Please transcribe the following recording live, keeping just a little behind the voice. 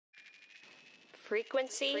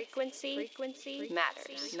Frequency matters. Frequency matters.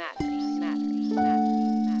 Frequency matters.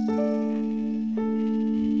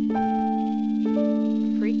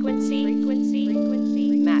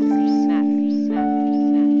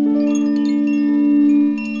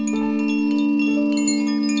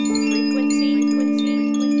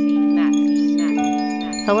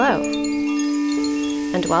 Hello,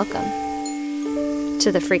 and welcome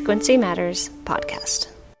to the Frequency Matters podcast.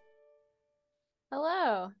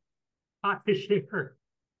 Hello. Hi, Shaker.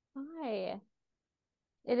 Hi.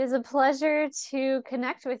 It is a pleasure to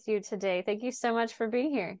connect with you today. Thank you so much for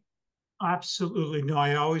being here. Absolutely. No,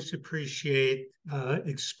 I always appreciate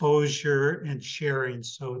exposure and sharing.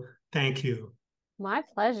 So thank you. My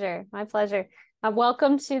pleasure. My pleasure.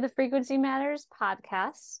 Welcome to the Frequency Matters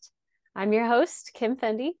podcast. I'm your host, Kim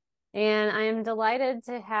Fendi, and I am delighted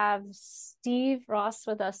to have Steve Ross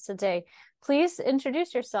with us today. Please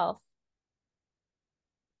introduce yourself.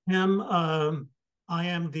 Kim, I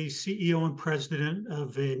am the CEO and president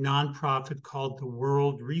of a nonprofit called the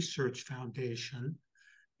World Research Foundation.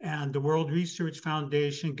 And the World Research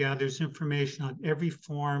Foundation gathers information on every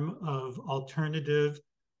form of alternative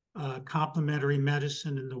complementary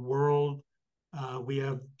medicine in the world. We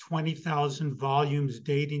have 20,000 volumes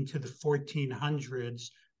dating to the 1400s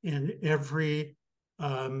in every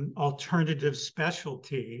alternative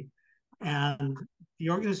specialty. And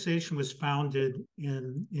the organization was founded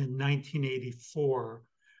in 1984.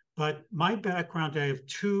 But my background, I have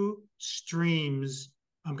two streams.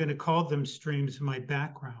 I'm going to call them streams in my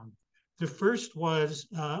background. The first was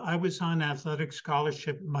I was on athletic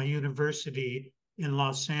scholarship at my university in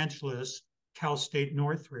Los Angeles, Cal State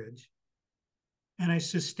Northridge. And I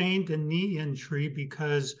sustained a knee injury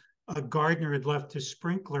because a gardener had left a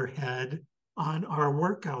sprinkler head on our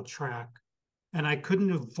workout track. And I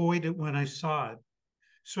couldn't avoid it when I saw it.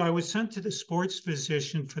 So I was sent to the sports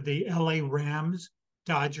physician for the LA Rams,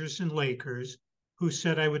 Dodgers, and Lakers, who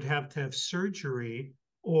said I would have to have surgery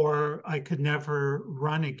or I could never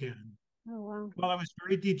run again. Oh, wow. Well, I was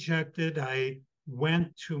very dejected. I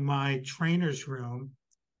went to my trainer's room,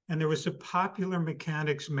 and there was a Popular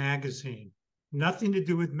Mechanics magazine, nothing to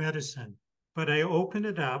do with medicine, but I opened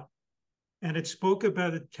it up, and it spoke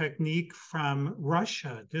about a technique from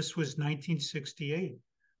Russia. This was 1968.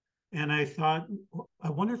 And I thought, I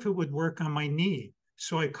wonder if it would work on my knee.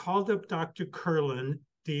 So I called up Dr. Kurlan,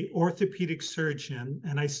 the orthopedic surgeon,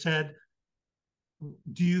 and I said,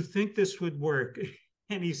 do you think this would work?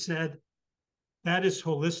 And he said, that is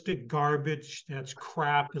holistic garbage. That's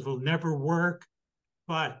crap. It'll never work.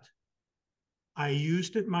 But I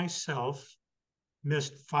used it myself,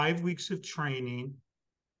 missed 5 weeks of training,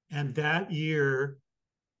 and that year,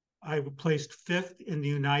 I placed fifth in the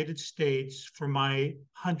United States for my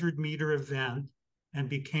 100-meter event and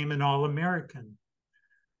became an All-American.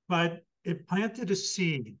 But it planted a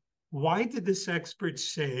seed. Why did this expert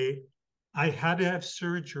say I had to have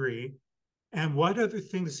surgery? And what other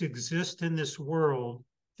things exist in this world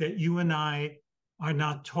that you and I are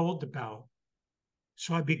not told about?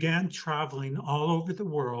 So I began traveling all over the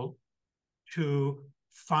world to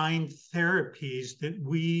find therapies that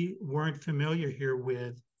we weren't familiar here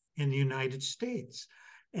with in the United States,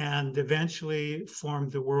 and eventually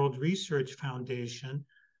formed the World Research Foundation,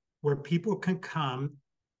 where people can come,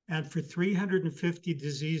 and for 350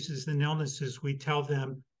 diseases and illnesses, we tell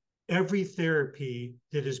them every therapy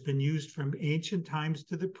that has been used from ancient times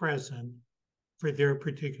to the present for their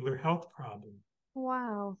particular health problem.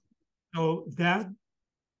 Wow. So that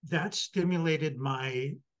stimulated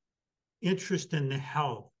my interest in the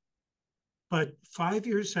health. But 5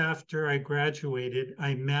 years after I graduated,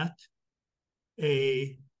 I met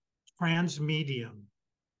a trans medium.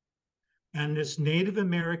 And this Native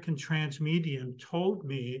American trans medium told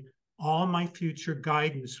me all my future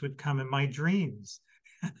guidance would come in my dreams.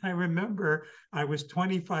 And I remember I was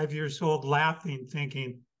 25 years old laughing,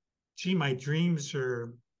 thinking, gee, my dreams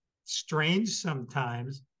are strange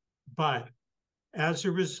sometimes. But as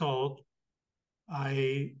a result,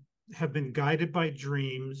 I have been guided by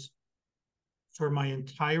dreams for my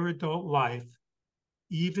entire adult life,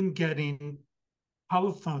 even getting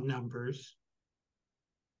telephone numbers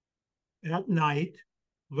at night,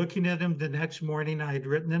 looking at them the next morning. I had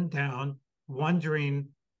written them down, wondering,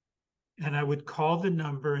 and I would call the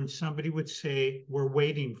number and somebody would say, we're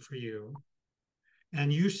waiting for you.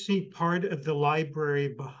 And you see part of the library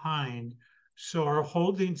behind. So our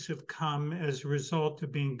holdings have come as a result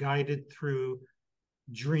of being guided through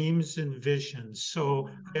dreams and visions. So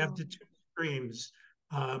I have the two streams.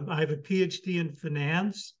 I have a PhD in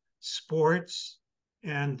finance, sports,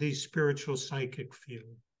 and the spiritual psychic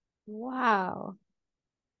field. Wow.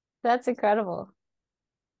 That's incredible.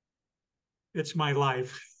 it's my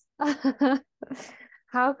life.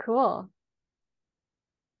 How cool.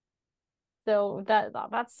 So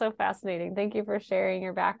that's so fascinating. Thank you for sharing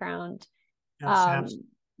your background. Yes,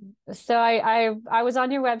 So I was on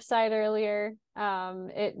your website earlier.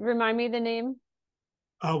 It remind me the name.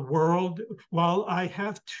 World. Well, I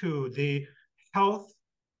have two. The health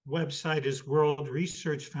website is World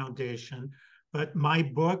Research Foundation, but my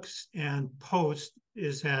books and post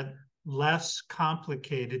is at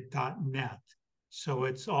lesscomplicated.net. So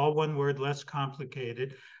it's all one word, less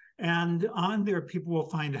complicated. And on there, people will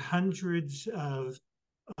find hundreds of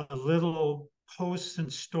little posts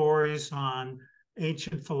and stories on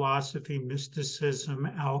ancient philosophy, mysticism,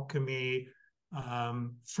 alchemy,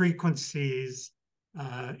 frequencies,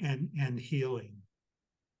 and healing.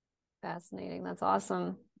 Fascinating. That's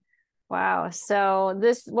awesome. Wow. So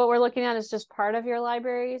this, what we're looking at is just part of your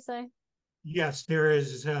library, you say? Yes, there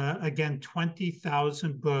is, again,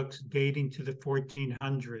 20,000 books dating to the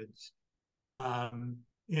 1400s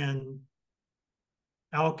in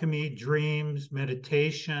alchemy, dreams,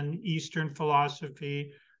 meditation, Eastern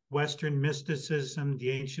philosophy, Western mysticism, the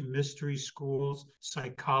ancient mystery schools,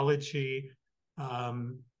 psychology.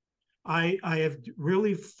 I have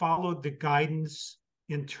really followed the guidance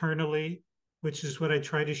internally, which is what I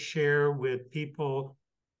try to share with people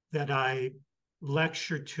that I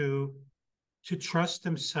lecture to trust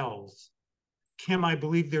themselves. Kim, I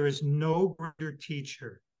believe there is no greater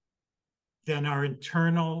teacher than our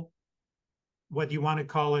internal, what you want to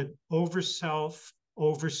call it, over self,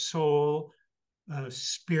 over soul,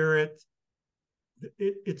 spirit.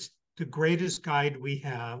 It's the greatest guide we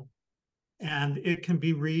have. And it can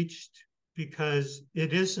be reached because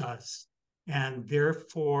it is us. And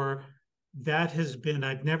therefore, that has been,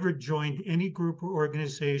 I've never joined any group or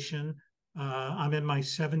organization. I'm in my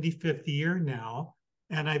 75th year now,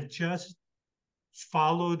 and I've just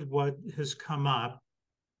followed what has come up.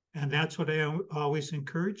 And that's what I always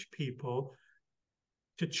encourage people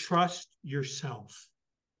to trust yourself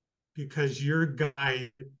because your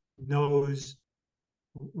guide knows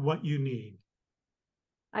what you need.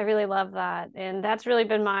 I really love that. And that's really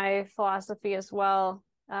been my philosophy as well.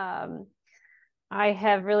 I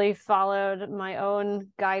have really followed my own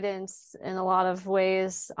guidance in a lot of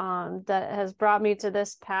ways that has brought me to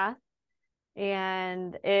this path.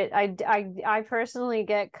 And I personally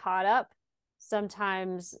get caught up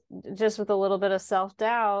sometimes just with a little bit of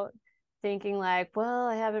self-doubt, thinking like, well,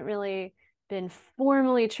 I haven't really been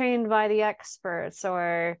formally trained by the experts,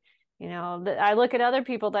 or I look at other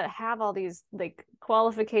people that have all these like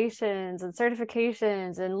qualifications and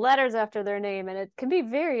certifications and letters after their name, and it can be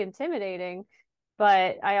very intimidating.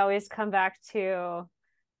 But I always come back to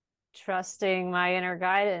trusting my inner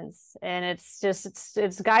guidance, and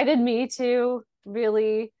it's guided me to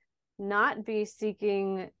really not be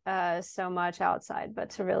seeking so much outside,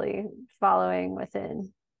 but to really following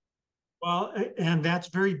within. Well, and that's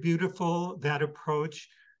very beautiful, that approach.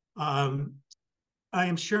 I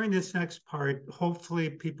am sharing this next part. Hopefully,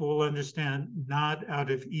 people will understand, not out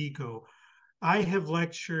of ego. I have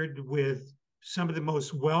lectured with some of the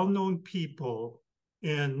most well known people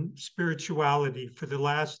in spirituality for the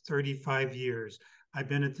last 35 years. I've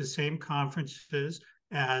been at the same conferences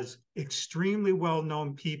as extremely well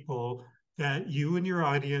known people that you and your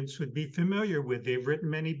audience would be familiar with. They've written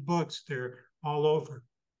many books, they're all over.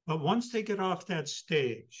 But once they get off that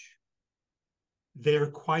stage, they're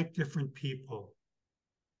quite different people.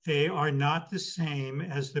 They are not the same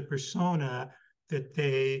as the persona that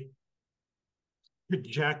they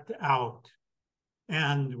project out.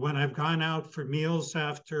 And when I've gone out for meals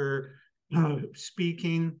after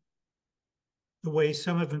speaking, the way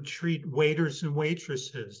some of them treat waiters and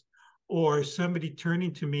waitresses, or somebody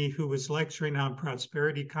turning to me who was lecturing on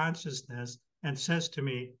prosperity consciousness and says to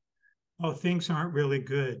me, oh, things aren't really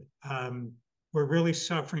good. We're really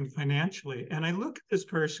suffering financially. And I look at this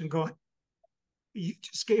person going, you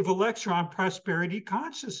just gave a lecture on prosperity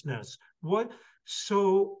consciousness. What?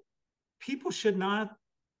 So people should not,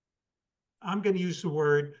 I'm going to use the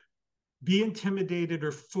word, be intimidated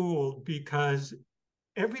or fooled, because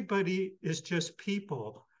everybody is just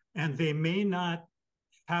people and they may not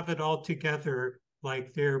have it all together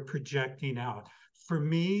like they're projecting out. For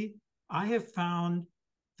me, I have found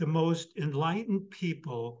the most enlightened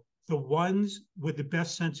people, the ones with the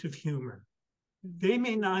best sense of humor. They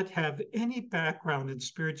may not have any background in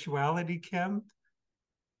spirituality, Kim,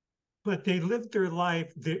 but they live their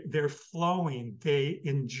life, they're flowing, they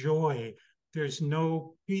enjoy. There's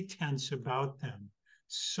no pretense about them.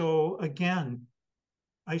 So again,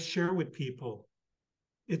 I share with people,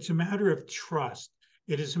 it's a matter of trust.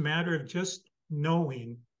 It is a matter of just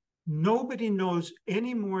knowing Nobody knows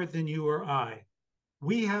any more than you or I.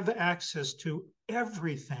 We have access to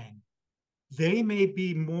everything. They may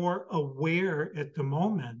be more aware at the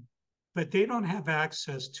moment, but they don't have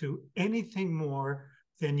access to anything more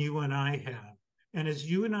than you and I have. And as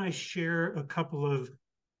you and I share a couple of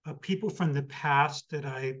people from the past that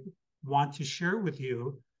I want to share with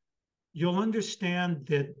you, you'll understand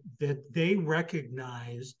that they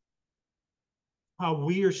recognize how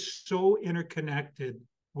we are so interconnected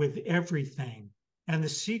with everything. And the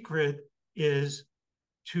secret is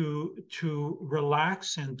to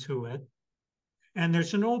relax into it. And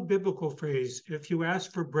there's an old biblical phrase, if you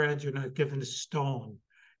ask for bread, you're not given a stone.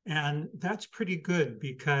 And that's pretty good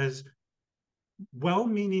because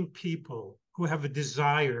well-meaning people who have a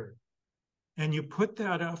desire and you put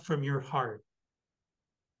that out from your heart,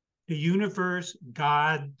 the universe,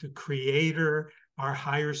 God, the creator, our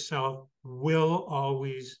higher self will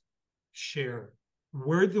always share.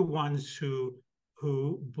 We're the ones who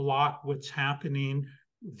block what's happening,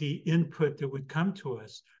 the input that would come to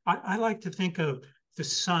us. I like to think of the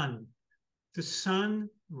sun. The sun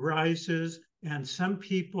rises, and some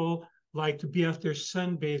people like to be out there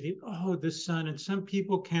sunbathing. Oh, the sun. And some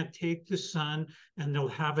people can't take the sun, and they'll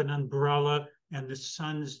have an umbrella, and the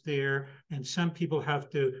sun's there. And some people have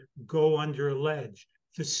to go under a ledge.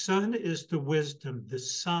 The sun is the wisdom. The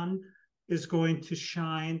sun is going to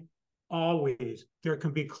shine always. There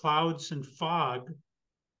can be clouds and fog,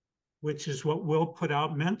 which is what we'll put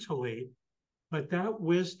out mentally, but that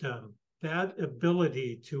wisdom, that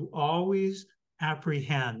ability to always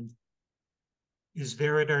apprehend is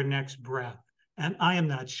there at our next breath. And I am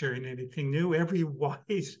not sharing anything new. Every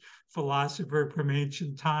wise philosopher from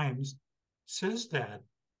ancient times says that.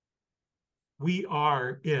 We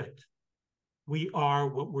are it. We are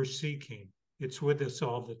what we're seeking. It's with us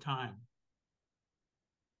all the time.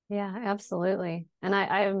 Yeah, absolutely. And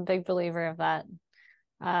I am a big believer of that.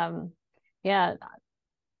 Yeah,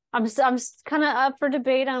 I'm kind of up for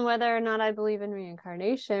debate on whether or not I believe in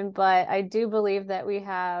reincarnation, but I do believe that we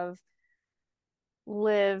have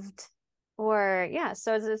lived, or yeah,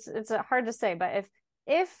 so it's hard to say, but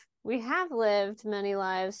if we have lived many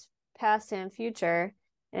lives, past and future,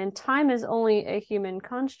 and time is only a human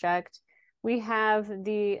construct, we have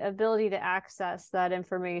the ability to access that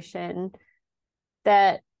information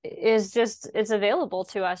that is just, it's available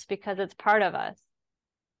to us because it's part of us.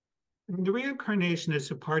 The reincarnation is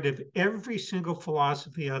a part of every single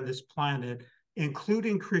philosophy on this planet,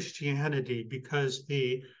 including Christianity, because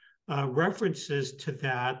the references to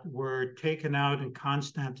that were taken out in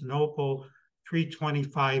Constantinople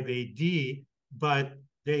 325 AD, but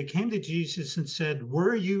they came to Jesus and said,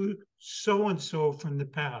 were you so-and-so from the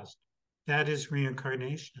past? That is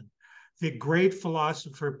reincarnation. The great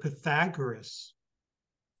philosopher Pythagoras,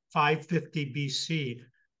 550 BC,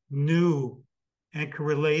 knew and can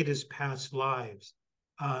relate his past lives.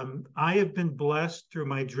 I have been blessed through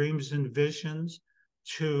my dreams and visions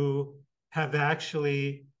to have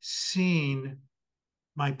actually seen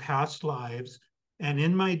my past lives. And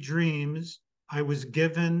in my dreams, I was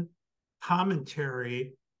given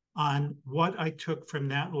commentary on what I took from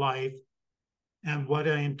that life and what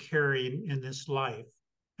I am carrying in this life.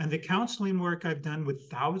 And the counseling work I've done with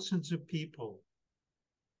thousands of people,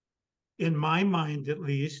 in my mind, at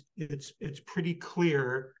least, it's pretty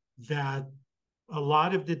clear that a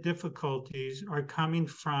lot of the difficulties are coming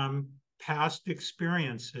from past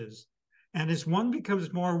experiences. And as one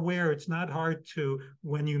becomes more aware, it's not hard to,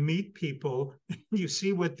 when you meet people, you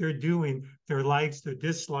see what they're doing, their likes, their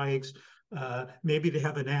dislikes. Maybe they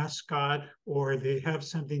have an ascot or they have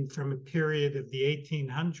something from a period of the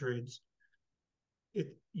 1800s.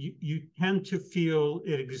 You tend to feel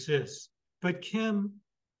it exists. But Kim,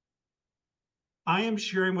 I am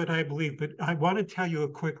sharing what I believe, but I want to tell you a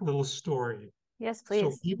quick little story. Yes, please.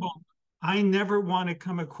 So people, I never want to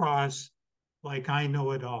come across like I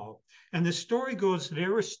know it all. And the story goes that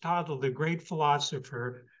Aristotle, the great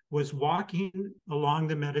philosopher, was walking along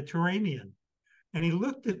the Mediterranean. And he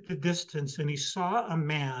looked at the distance and he saw a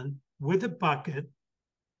man with a bucket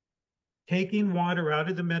taking water out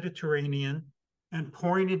of the Mediterranean and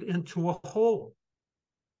pouring it into a hole.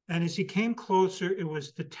 And as he came closer, it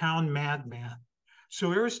was the town madman.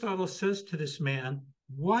 So Aristotle says to this man,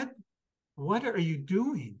 what are you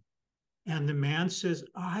doing? And the man says,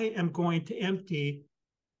 I am going to empty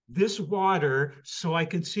this water so I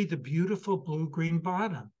can see the beautiful blue-green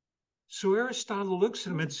bottom. So Aristotle looks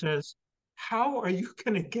at him and says, how are you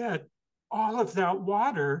going to get all of that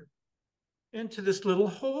water into this little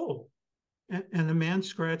hole? And the man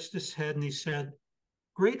scratched his head and he said,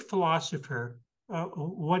 great philosopher,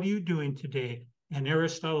 what are you doing today? And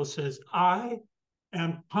Aristotle says, I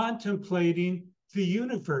and contemplating the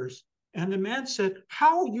universe. And the man said,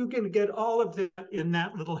 how are you going to get all of that in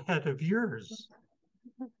that little head of yours?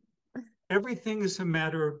 Everything is a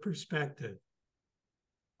matter of perspective.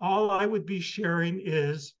 All I would be sharing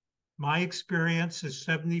is my experience is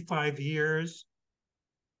 75 years,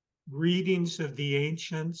 readings of the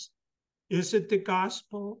ancients. Is it the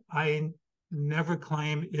gospel? I never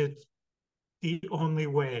claim it's the only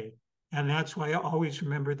way. And that's why I always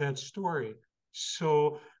remember that story.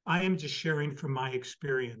 So I am just sharing from my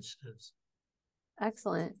experiences.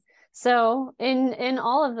 Excellent. So in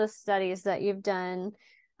all of the studies that you've done,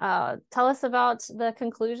 tell us about the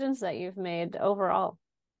conclusions that you've made overall.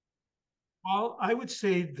 Well, I would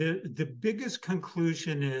say the biggest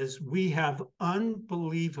conclusion is we have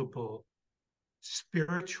unbelievable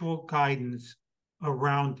spiritual guidance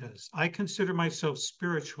around us. I consider myself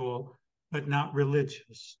spiritual, but not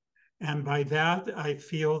religious. And by that, I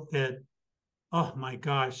feel that, oh my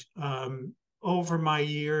gosh, over my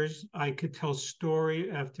years, I could tell story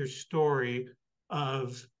after story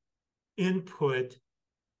of input,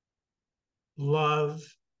 love,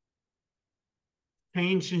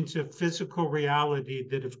 changes of physical reality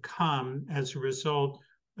that have come as a result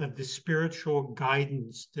of the spiritual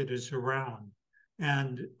guidance that is around.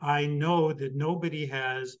 And I know that nobody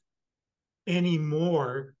has any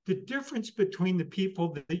more. The difference between the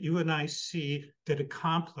people that you and I see that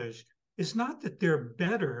accomplish is not that they're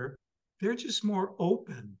better, they're just more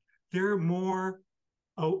open. They're more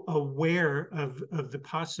aware of the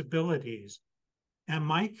possibilities. And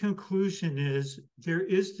my conclusion is there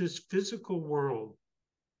is this physical world,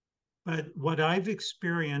 but what I've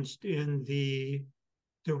experienced in the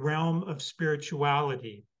realm of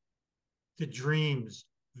spirituality, the dreams,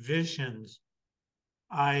 visions,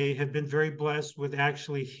 I have been very blessed with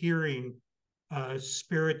actually hearing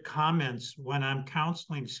spirit comments when I'm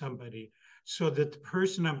counseling somebody, so that the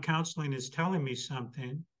person I'm counseling is telling me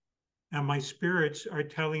something, and my spirits are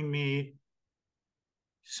telling me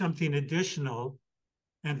something additional,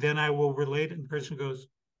 and then I will relate, and the person goes,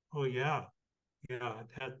 "Oh yeah,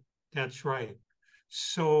 that's right."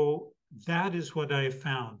 So that is what I have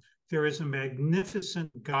found. There is a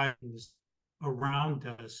magnificent guidance around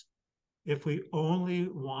us if we only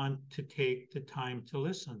want to take the time to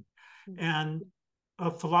listen. And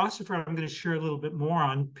a philosopher I'm going to share a little bit more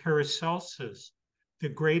on, Paracelsus, the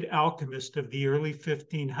great alchemist of the early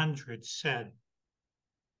 1500s, said,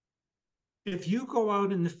 if you go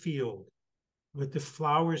out in the field with the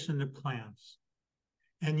flowers and the plants,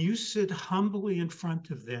 and you sit humbly in front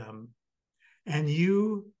of them, and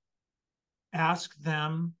you ask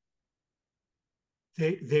them,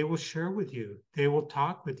 they will share with you, they will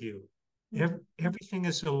talk with you. Everything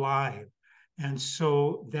is alive. And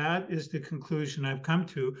so that is the conclusion I've come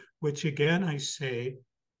to, which again, I say,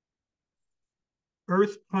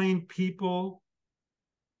 earth plane people,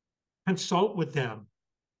 consult with them,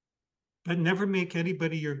 but never make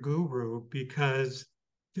anybody your guru, because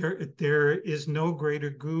there is no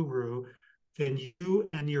greater guru than you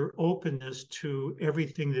and your openness to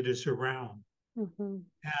everything that is around. Mm-hmm.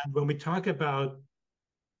 And when we talk about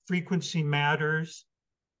frequency matters,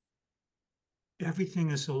 everything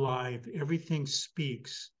is alive, everything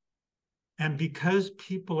speaks. And because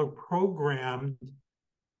people are programmed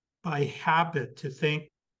by habit to think,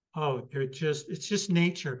 oh, it's just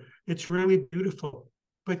nature, it's really beautiful.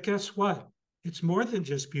 But guess what? It's more than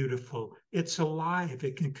just beautiful. It's alive,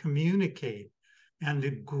 it can communicate. And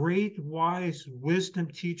the great, wise wisdom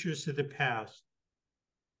teachers of the past,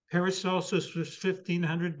 Paracelsus was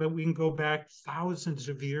 1500, but we can go back thousands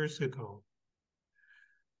of years ago.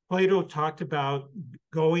 Plato talked about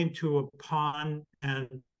going to a pond and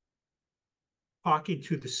talking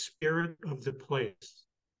to the spirit of the place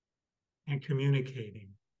and communicating.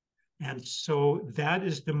 And so that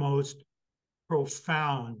is the most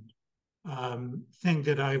profound thing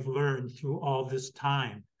that I've learned through all this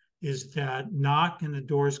time, is that knock and the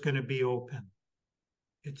door is going to be open.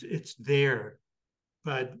 It's there.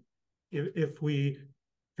 But if we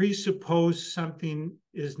presuppose something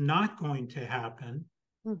is not going to happen,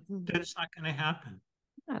 then it's not going to happen.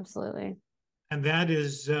 Absolutely. And that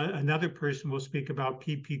is another person will speak about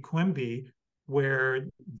P.P. Quimby, where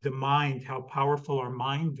the mind, how powerful our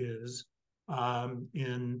mind is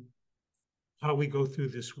in how we go through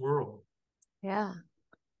this world. Yeah.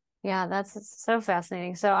 Yeah, that's so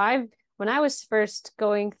fascinating. So when I was first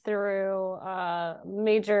going through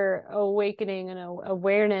major awakening and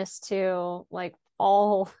awareness to like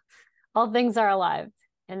all things are alive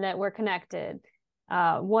and that we're connected,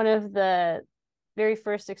 one of the very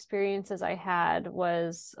first experiences I had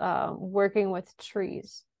was working with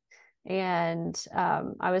trees. And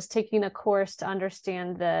I was taking a course to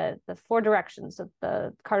understand the 4 directions of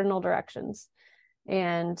the cardinal directions.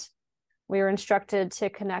 And we were instructed to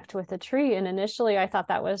connect with a tree. And initially I thought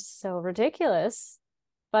that was so ridiculous,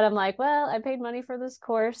 but I'm like, well, I paid money for this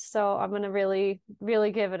course, so I'm going to really,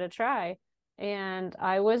 really give it a try. And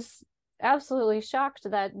I was absolutely shocked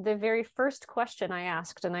that the very first question I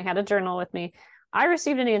asked, and I had a journal with me, I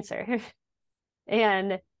received an answer.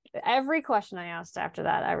 And every question I asked after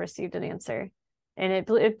that, I received an answer. And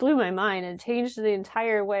it blew my mind and changed the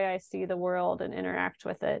entire way I see the world and interact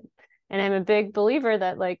with it. And I'm a big believer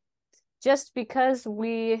that, like, just because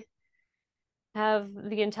we have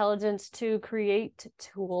the intelligence to create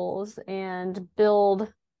tools and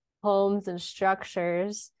build homes and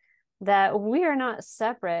structures, that we are not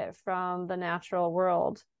separate from the natural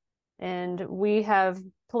world. And we have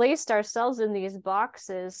placed ourselves in these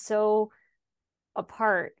boxes so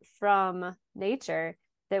apart from nature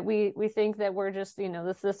that we think that we're just,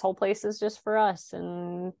 this whole place is just for us.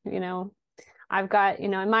 And, I've got,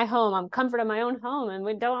 in my home, I'm comfort in my own home, and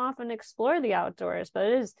we don't often explore the outdoors,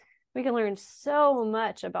 but we can learn so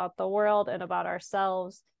much about the world and about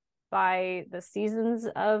ourselves by the seasons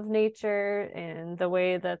of nature and the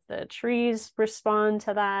way that the trees respond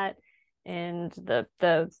to that, and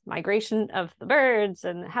the migration of the birds,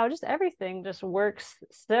 and how just everything just works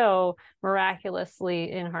so miraculously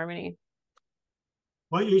in harmony.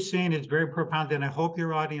 What you're saying is very profound, and I hope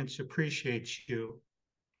your audience appreciates you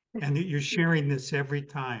and that you're sharing this every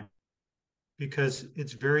time, because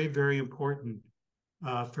it's very, very important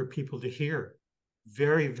for people to hear.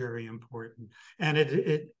 Very, very important. And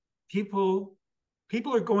people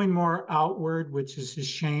are going more outward, which is a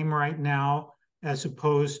shame right now, as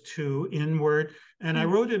opposed to inward. And I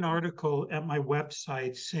wrote an article at my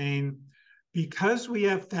website saying, because we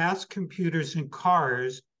have fast computers and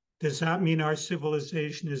cars, does that mean our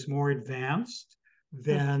civilization is more advanced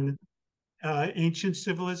than ancient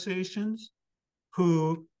civilizations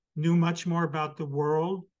who knew much more about the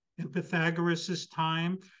world? In Pythagoras'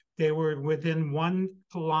 time, they were within 1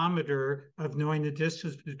 kilometer of knowing the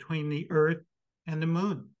distance between the Earth and the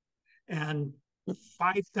moon. And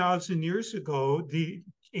 5,000 years ago, the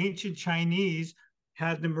ancient Chinese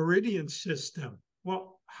had the meridian system.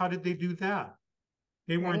 Well, how did they do that?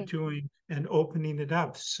 They weren't doing and opening it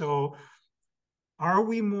up. So are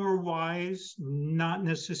we more wise? Not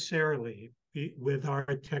necessarily with our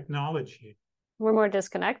technology. We're more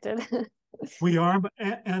disconnected. We are,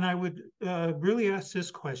 and I would really ask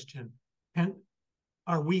this question: and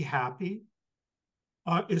are we happy?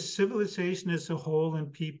 Is civilization as a whole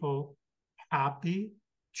and people happy?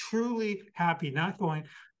 Truly happy? Not going,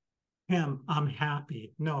 I'm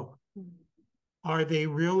happy. No. Are they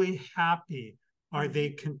really happy? Are they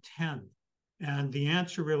content? And the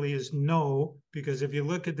answer really is no, because if you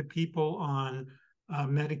look at the people on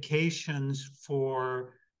medications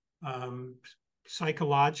for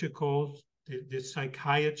psychological, the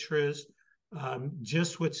psychiatrists,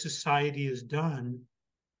 just what society has done,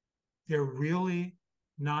 they're really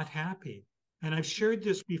not happy. And I've shared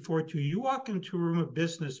this before too. You walk into a room of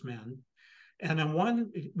businessmen, and on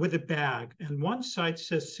one with a bag, and one side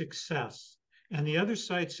says success, and the other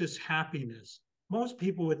side says happiness. Most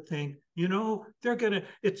people would think,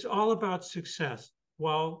 it's all about success.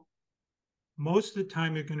 Well, most of the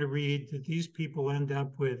time you're going to read that these people end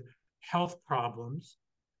up with health problems,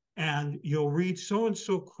 and you'll read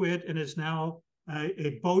so-and-so quit and is now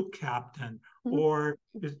a boat captain, or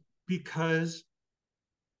because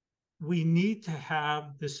we need to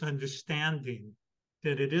have this understanding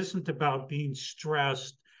that it isn't about being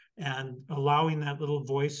stressed and allowing that little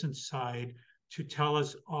voice inside to tell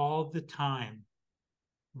us all the time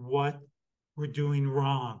what we're doing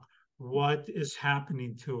wrong, what is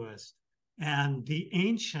happening to us. And the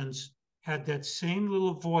ancients had that same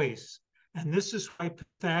little voice. And this is why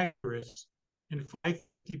Pythagoras in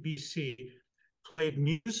 550 BC played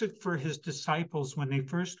music for his disciples when they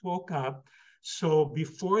first woke up. So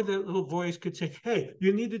before that little voice could say, hey,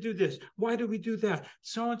 you need to do this. Why do we do that?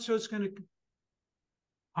 So-and-so is going to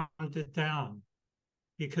calm it down.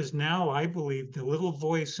 Because now I believe the little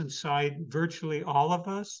voice inside virtually all of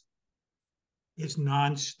us is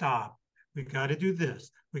nonstop. We got to do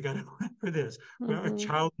this. We got to plan for this. Our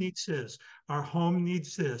child needs this. Our home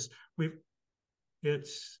needs this.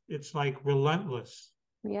 It's like relentless.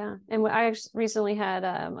 Yeah. And I recently had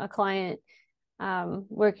a client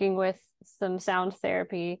working with some sound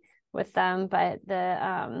therapy with them, but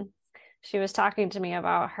she was talking to me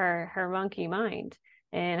about her monkey mind,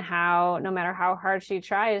 and how no matter how hard she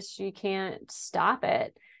tries, she can't stop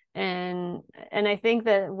it. And I think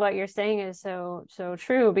that what you're saying is so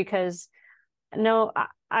true, because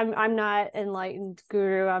I'm not enlightened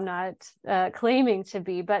guru. I'm not claiming to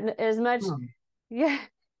be, but as much, yeah,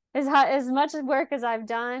 as much work as I've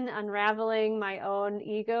done unraveling my own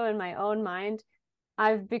ego and my own mind,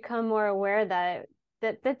 I've become more aware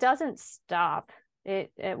that doesn't stop.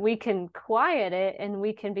 We can quiet it and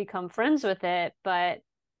we can become friends with it, but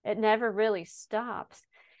it never really stops.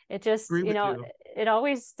 It just, it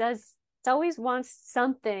always does. It always wants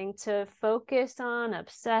something to focus on,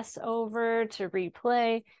 obsess over, to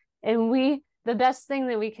replay. And the best thing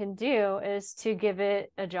that we can do is to give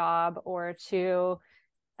it a job, or to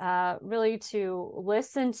really to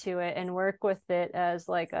listen to it and work with it as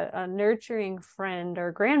like a nurturing friend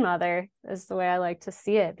or grandmother, is the way I like to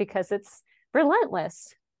see it, because it's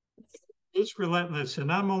relentless. It's relentless.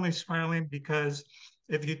 And I'm only smiling because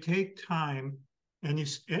if you take time and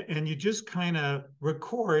you just kind of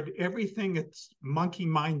record everything it's monkey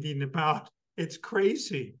minding about, it's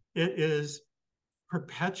crazy. It is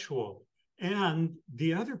perpetual. And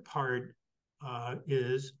the other part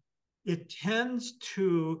is it tends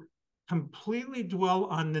to completely dwell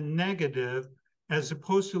on the negative, as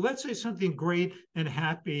opposed to, let's say something great and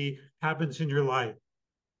happy happens in your life.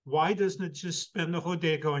 Why doesn't it just spend the whole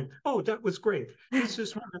day going, oh, that was great? This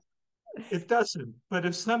is wonderful. It doesn't. But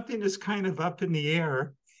if something is kind of up in the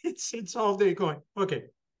air, it's all day going, okay,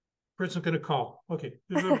 person's going to call. Okay,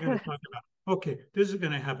 this is what we're going to talk about. Okay, this is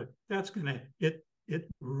going to happen. That's going to, it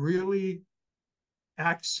really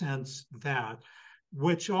accents that,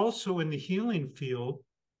 which also in the healing field,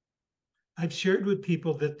 I've shared with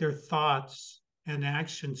people that their thoughts and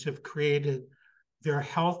actions have created their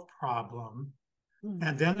health problem.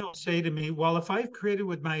 And then they'll say to me, well, if I've created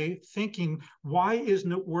with my thinking, why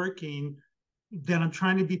isn't it working? Then I'm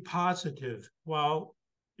trying to be positive. Well,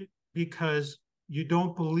 because you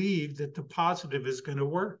don't believe that the positive is going to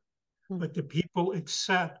work, but the people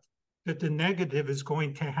accept that the negative is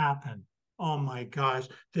going to happen. Oh my gosh,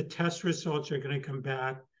 the test results are going to come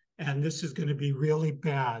back and this is going to be really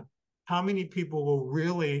bad. How many people will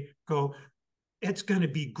really go, it's going to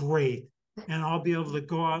be great, and I'll be able to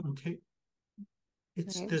go out and take,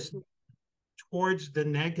 it's this towards the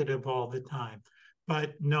negative all the time.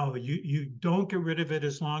 But no, you don't get rid of it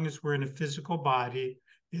as long as we're in a physical body.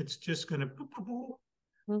 It's just going to,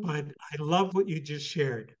 but I love what you just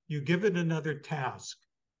shared. You give it another task.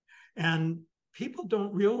 And people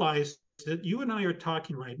don't realize that you and I are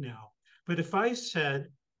talking right now. But if I said,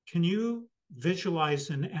 can you visualize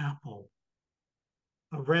an apple,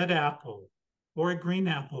 a red apple or a green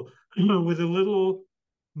apple with a little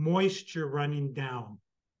moisture running down?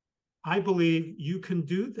 I believe you can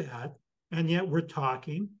do that. And yet we're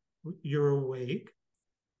talking, you're awake.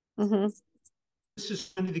 This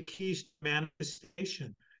is one of the keys to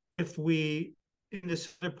manifestation. If we, in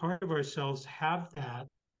this other part of ourselves, have that,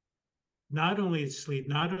 not only in sleep,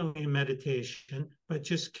 not only in meditation, but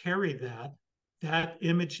just carry that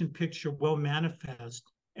image and picture will manifest.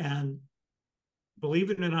 And believe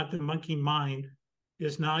it or not, the monkey mind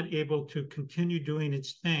is not able to continue doing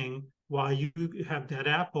its thing while you have that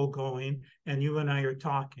apple going and you and I are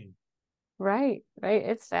talking. Right.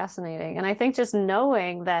 It's fascinating. And I think just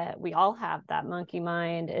knowing that we all have that monkey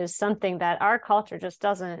mind is something that our culture just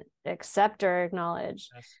doesn't accept or acknowledge.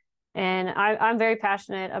 Yes. And I'm very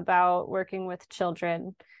passionate about working with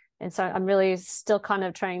children. And so I'm really still kind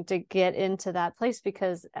of trying to get into that place,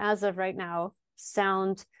 because as of right now,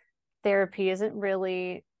 sound therapy isn't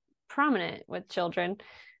really prominent with children,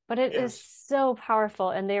 but it is so powerful,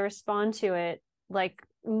 and they respond to it like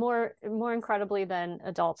more incredibly than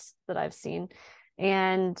adults that I've seen.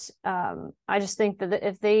 And I just think that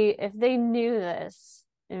if they knew this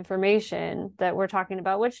information that we're talking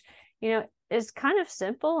about, which, is kind of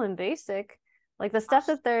simple and basic, like the stuff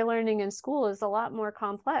that they're learning in school is a lot more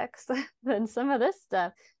complex than some of this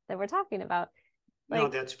stuff that we're talking about. Like, no,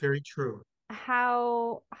 that's very true.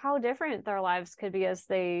 How different their lives could be as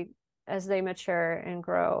they mature and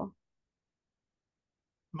grow.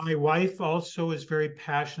 My wife also is very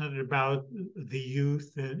passionate about the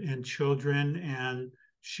youth and children, and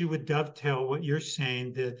she would dovetail what you're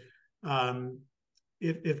saying, that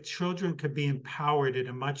if children could be empowered at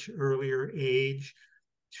a much earlier age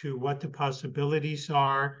to what the possibilities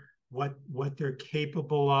are, what they're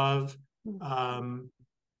capable of,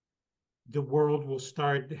 the world will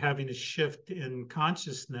start having a shift in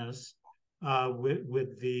consciousness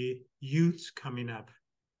with the youths coming up.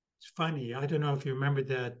 It's funny. I don't know if you remember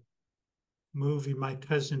that movie, My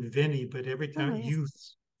Cousin Vinny, but every time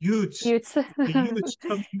youths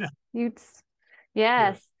coming up. Youths.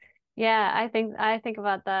 Yes. Yeah, I think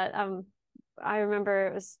about that. I remember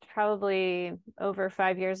it was probably over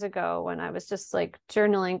 5 years ago when I was just like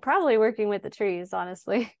journaling, probably working with the trees,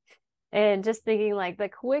 honestly. And just thinking like the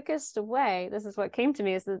quickest way, this is what came to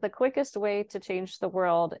me, is that the quickest way to change the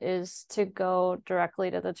world is to go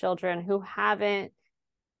directly to the children who haven't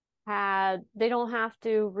they don't have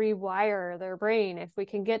to rewire their brain. If we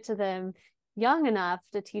can get to them young enough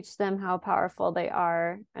to teach them how powerful they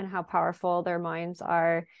are and how powerful their minds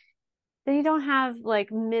are, then you don't have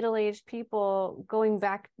like middle-aged people going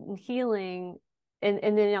back and healing. And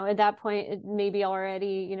then, at that point, it may be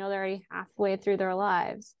already, they're already halfway through their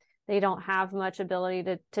lives. They don't have much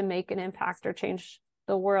ability to make an impact or change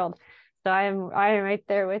the world. So I am right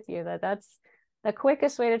there with you that's the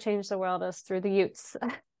quickest way to change the world is through the youths.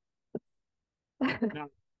 Now,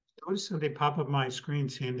 notice something pop up my screen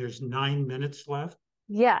saying there's 9 minutes left.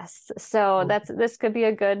 Yes. So this could be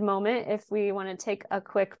a good moment if we want to take a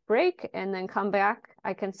quick break and then come back.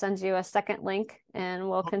 I can send you a second link and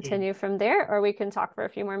we'll continue from there, or we can talk for a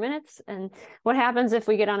few more minutes. And what happens if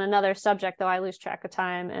we get on another subject, though, I lose track of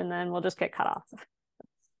time and then we'll just get cut off.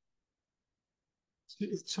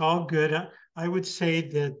 It's all good. I would say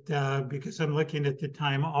that because I'm looking at the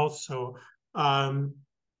time also,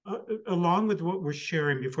 along with what we're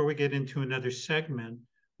sharing before we get into another segment,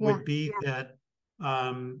 would be that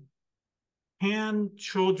can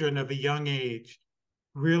children of a young age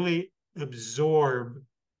really absorb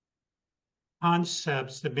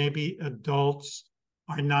concepts that maybe adults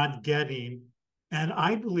are not getting? And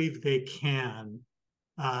I believe they can.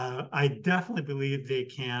 I definitely believe they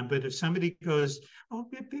can. But if somebody goes,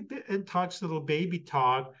 and talks a little baby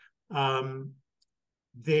talk,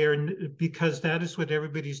 because that is what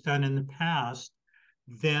everybody's done in the past,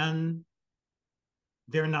 then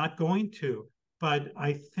they're not going to. But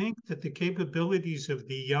I think that the capabilities of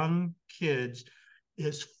the young kids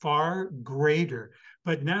is far greater.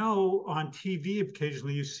 But now on TV,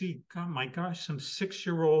 occasionally you see, oh my gosh, some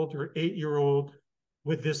 6-year-old or 8-year-old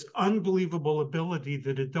with this unbelievable ability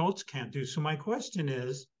that adults can't do. So my question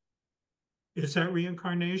is that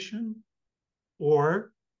reincarnation?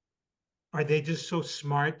 Or are they just so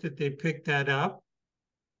smart that they pick that up?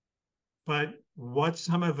 But what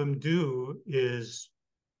some of them do is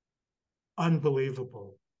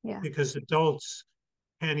unbelievable, because adults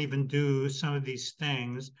can't even do some of these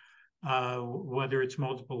things, whether it's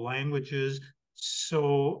multiple languages.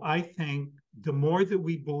 So I think the more that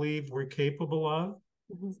we believe we're capable of,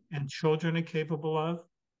 and children are capable of,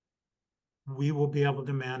 we will be able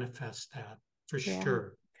to manifest that for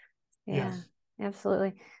sure. Yes,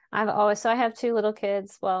 absolutely. I have 2 little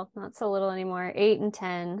kids. Well, not so little anymore. 8 and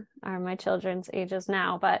 10 are my children's ages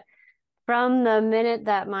now, but from the minute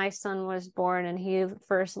that my son was born and he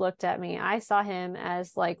first looked at me, I saw him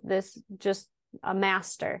as like this, just a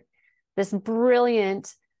master, this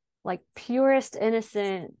brilliant, like purest,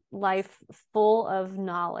 innocent life full of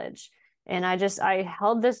knowledge. And I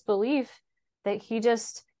held this belief that he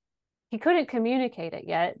couldn't communicate it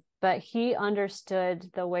yet, but he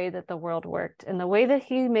understood the way that the world worked and the way that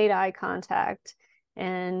he made eye contact.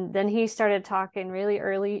 And then he started talking really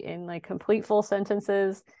early in like complete full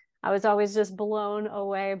sentences. I was always just blown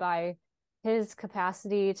away by his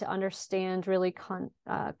capacity to understand really I'm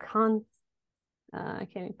just trying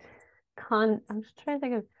to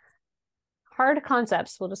think of hard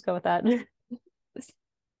concepts. We'll just go with that.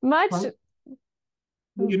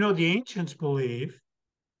 The ancients believe,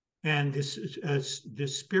 and the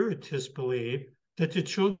spiritists believe, that the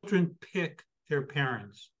children pick their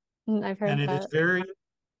parents. I've heard that. And it is very,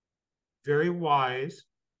 very wise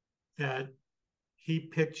that he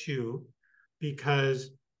picked you,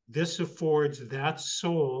 because this affords that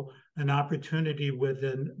soul an opportunity with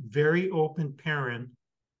a very open parent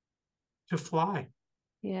to fly.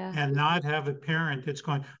 And not have a parent that's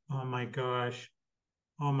going, oh my gosh,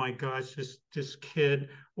 this kid,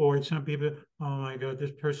 or some people, oh my God,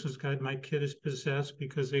 my kid is possessed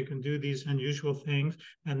because they can do these unusual things,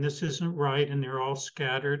 and this isn't right, and they're all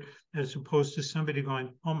scattered, as opposed to somebody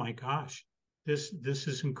going, oh my gosh, this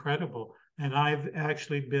is incredible. And I've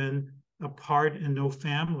actually been a part in no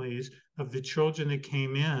families of the children that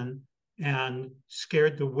came in and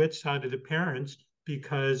scared the wits out of the parents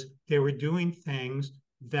because they were doing things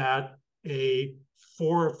that a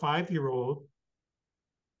 4 or 5-year-old,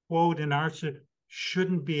 quote, in our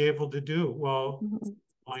shouldn't be able to do. Well,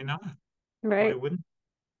 why not? Right. Why wouldn't?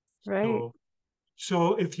 Right.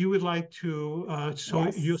 So if you would like to,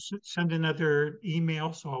 you'll send another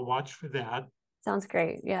email, so I'll watch for that. Sounds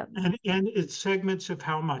great. Yeah. And it's segments of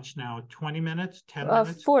how much now? 20 minutes? 10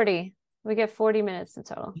 minutes? 40. We get 40 minutes in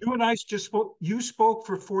total. You and I just spoke. You spoke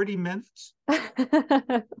for 40 minutes.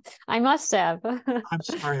 I must have. I'm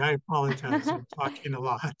sorry. I apologize. I'm talking a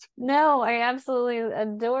lot. No, I absolutely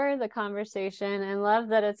adore the conversation and love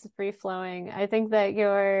that it's free flowing. I think that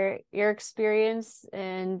your experience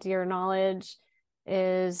and your knowledge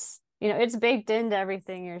is, it's baked into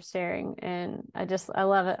everything you're sharing, and I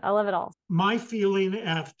love it. I love it all. My feeling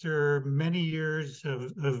after many years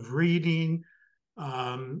of reading,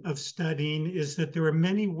 of studying, is that there are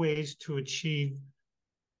many ways to achieve,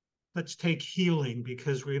 let's take healing,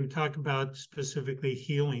 because we're going to talk about specifically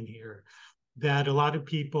healing here, that a lot of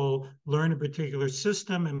people learn a particular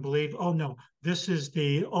system and believe, oh no, this is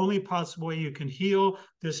the only possible way you can heal.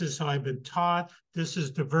 This is how I've been taught. This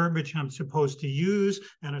is the verbiage I'm supposed to use.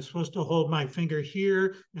 And I'm supposed to hold my finger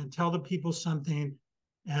here and tell the people something,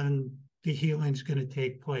 and the healing's going to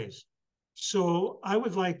take place. So I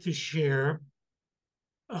would like to share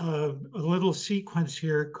a little sequence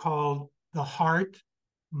here called the heart,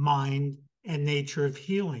 mind, and nature of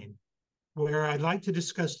healing, where I'd like to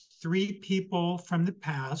discuss 3 people from the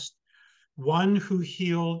past, one who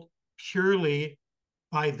healed purely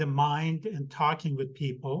by the mind and talking with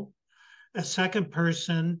people, a second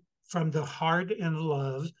person from the heart and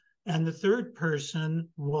love, and the third person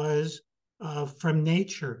was from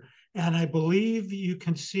nature. And I believe you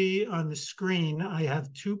can see on the screen, I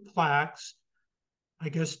have 2 plaques, I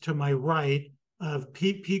guess to my right, of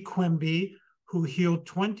P.P. Quimby, who healed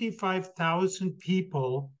 25,000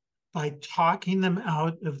 people by talking them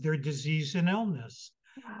out of their disease and illness.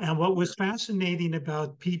 And what was fascinating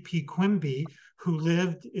about P.P. Quimby, who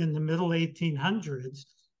lived in the middle 1800s,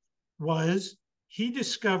 was he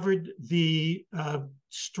discovered the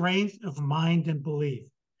strength of mind and belief.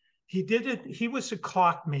 He did it, he was a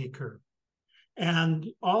clockmaker. And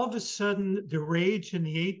all of a sudden, the rage in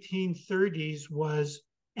the 1830s was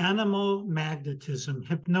animal magnetism,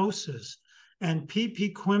 hypnosis. And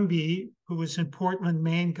P.P. Quimby, who was in Portland,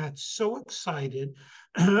 Maine, got so excited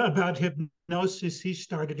about hypnosis, he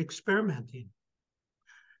started experimenting.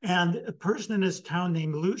 And a person in his town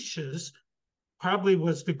named Lucius probably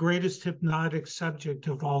was the greatest hypnotic subject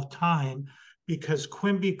of all time, because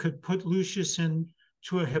Quimby could put Lucius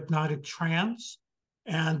into a hypnotic trance,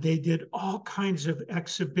 and they did all kinds of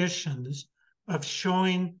exhibitions of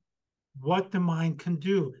showing what the mind can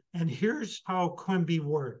do. And here's how Quimby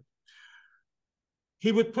worked.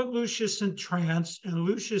 He would put Lucius in trance, and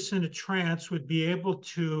Lucius in a trance would be able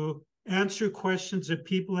to answer questions of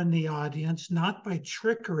people in the audience, not by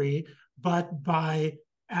trickery, but by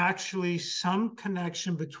actually some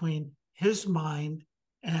connection between his mind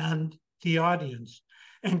and the audience.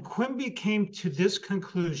 And Quimby came to this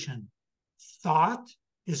conclusion: thought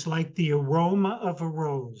is like the aroma of a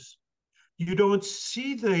rose. You don't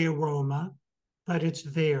see the aroma, but it's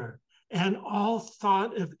there. And all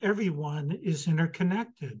thought of everyone is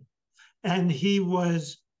interconnected. And he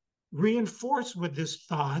was reinforced with this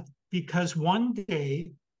thought because one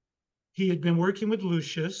day he had been working with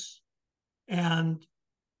Lucius, and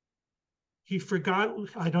he forgot,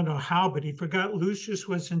 I don't know how, but he forgot Lucius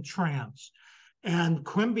was in trance. And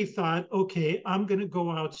Quimby thought, okay, I'm going to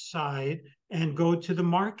go outside and go to the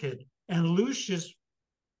market. And Lucius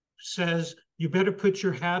says, you better put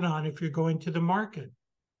your hat on if you're going to the market.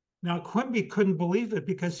 Now, Quimby couldn't believe it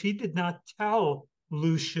because he did not tell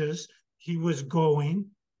Lucius he was going.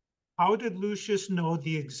 How did Lucius know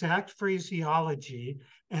the exact phraseology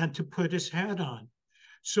and to put his hat on?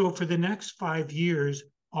 So for the next 5 years,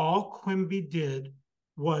 all Quimby did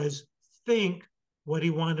was think what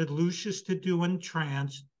he wanted Lucius to do in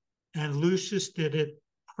trance, and Lucius did it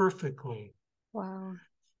perfectly. Wow.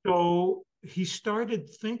 So he started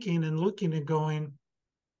thinking and looking and going,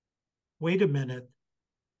 wait a minute.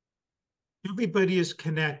 Everybody is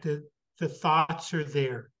connected. The thoughts are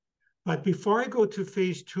there. But before I go to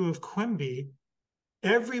phase 2 of Quimby,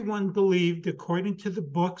 everyone believed, according to the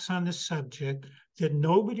books on the subject, that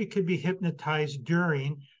nobody could be hypnotized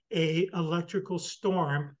during an electrical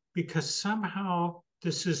storm because somehow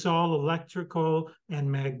this is all electrical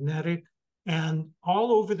and magnetic. And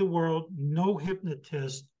all over the world, no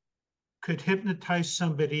hypnotist could hypnotize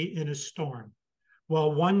somebody in a storm.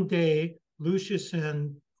 Well, one day, Lucius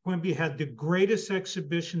and Quimby had the greatest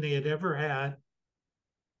exhibition they had ever had.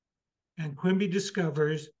 And Quimby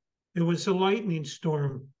discovers it was a lightning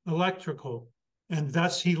storm, electrical. And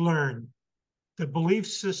thus he learned the belief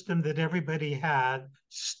system that everybody had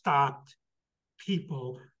stopped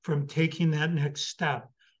people from taking that next step.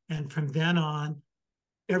 And from then on,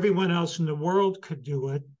 everyone else in the world could do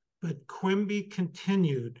it, but Quimby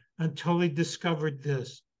continued until he discovered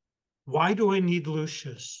this. Why do I need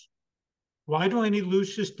Lucius? Why do I need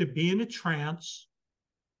Lucius to be in a trance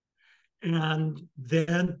and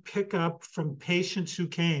then pick up from patients who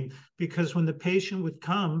came? Because when the patient would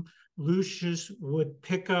come, Lucius would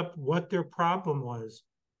pick up what their problem was.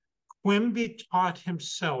 Quimby taught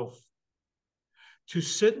himself to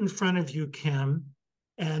sit in front of you, Kim,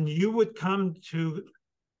 and you would come to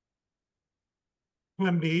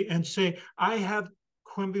Quimby and say,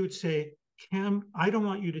 Quimby would say, Kim, I don't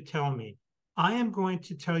want you to tell me. I am going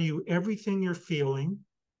to tell you everything you're feeling,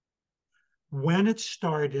 when it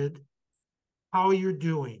started, how you're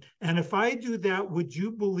doing. And if I do that, would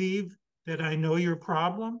you believe that I know your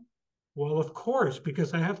problem? Well, of course,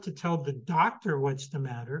 because I have to tell the doctor what's the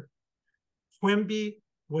matter. Quimby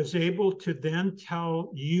was able to then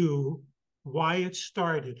tell you why it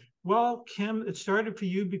started. Well, Kim, it started for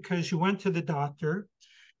you because you went to the doctor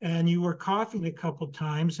and you were coughing a couple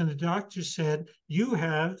times, and the doctor said, you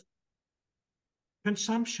have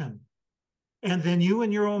consumption. And then you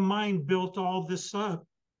in your own mind built all this up.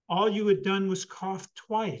 All you had done was cough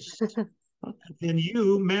twice. Then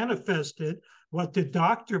you manifested what the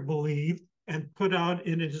doctor believed and put out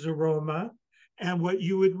in his aroma and what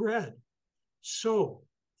you had read. So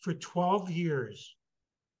for 12 years,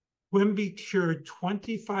 Quimby cured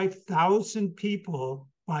 25,000 people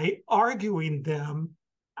by arguing them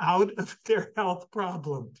out of their health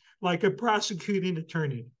problem, like a prosecuting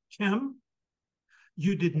attorney. Kim,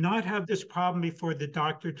 you did not have this problem before the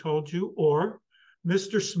doctor told you, or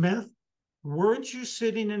Mr. Smith, weren't you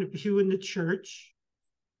sitting in a pew in the church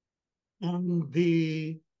and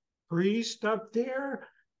the priest up there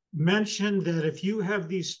mentioned that if you have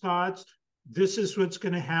these thoughts, this is what's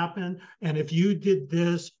going to happen. And if you did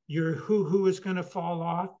this, your hoo-hoo is going to fall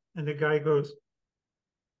off. And the guy goes,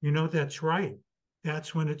 that's right.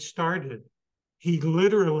 That's when it started. He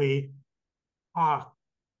literally talked.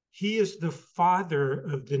 He is the father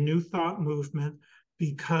of the New Thought movement,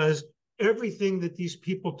 because everything that these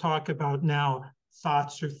people talk about now,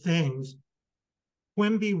 thoughts or things,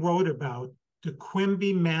 Quimby wrote about, the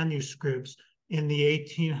Quimby manuscripts in the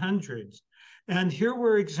 1800s. And here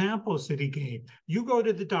were examples that he gave. You go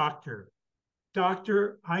to the doctor.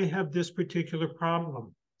 Doctor, I have this particular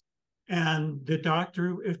problem. And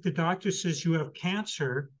if the doctor says you have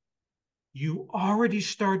cancer, you already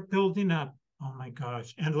start building up. Oh my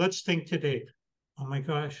gosh. And let's think today. Oh my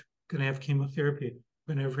gosh, I'm going to have chemotherapy.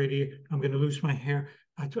 I'm going to have radiation. I'm going to lose my hair.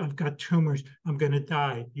 I've got tumors. I'm going to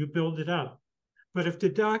die. You build it up. But if the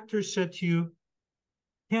doctor said to you,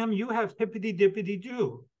 Kim, you have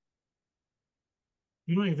hippity-dippity-doo,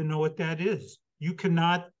 you don't even know what that is. You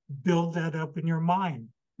cannot build that up in your mind.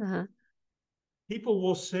 Uh-huh. People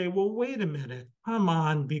will say, well, wait a minute, come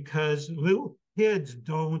on, because little kids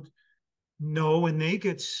don't know when they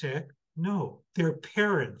get sick. No, their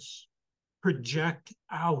parents project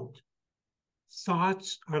out.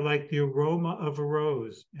 Thoughts are like the aroma of a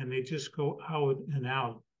rose, and they just go out and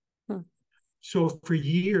out. So for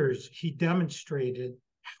years, he demonstrated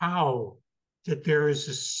how that there is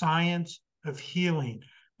a science of healing.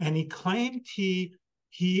 And he claimed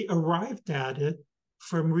he arrived at it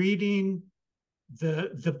from reading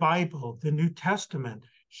the Bible, the New Testament.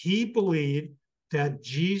 He believed that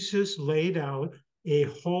Jesus laid out a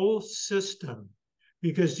whole system,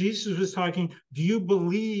 because Jesus was talking, do you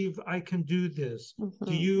believe I can do this? Mm-hmm.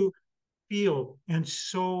 Do you feel? And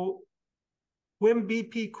so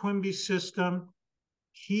Quimby system,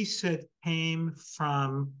 he said, came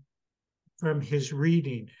from his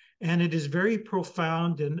reading. And it is very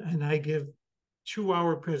profound, and I give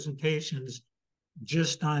 2-hour presentations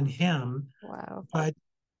just on him. Wow. But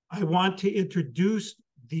I want to introduce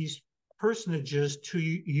these personages to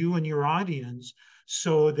you and your audience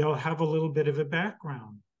so they'll have a little bit of a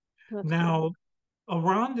background. That's now, cool.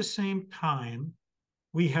 Around the same time,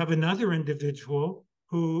 we have another individual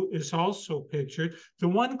who is also pictured. The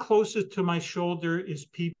one closest to my shoulder is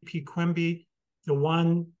P.P. Quimby. The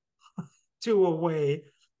one 2 away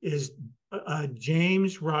is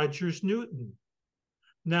James Rogers Newton.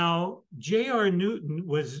 Now, J.R. Newton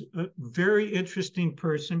was a very interesting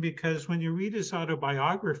person, because when you read his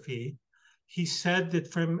autobiography, he said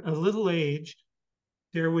that from a little age,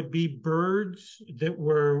 there would be birds that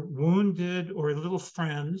were wounded or little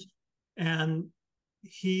friends, and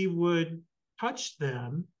he would touch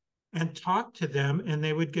them and talk to them, and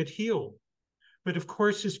they would get healed. But of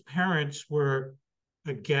course, his parents were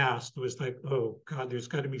aghast. It was like, oh God, there's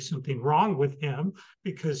got to be something wrong with him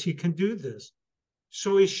because he can do this.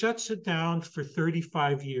 So he shuts it down for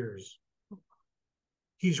 35 years.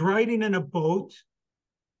 He's riding in a boat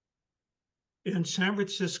in San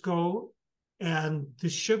Francisco, and the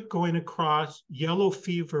ship going across, yellow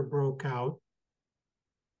fever broke out.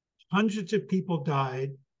 Hundreds of people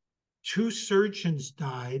died. 2 surgeons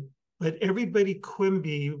died, but everybody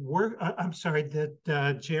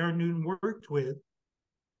that J.R. Newton worked with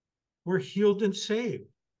were healed and saved.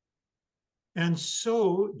 And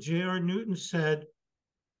so J.R. Newton said,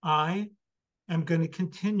 I am going to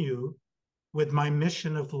continue with my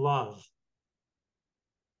mission of love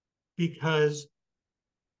because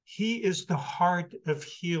he is the heart of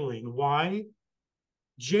healing. Why?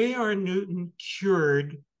 J.R. Newton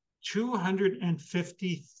cured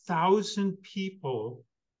 250,000 people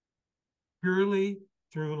purely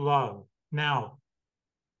through love. Now,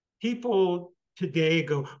 people today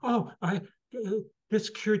go, oh, this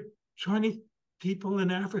cured 20 people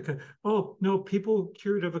in Africa. Oh, no, people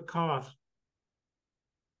cured of a cough.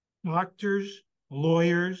 Doctors,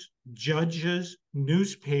 lawyers, judges,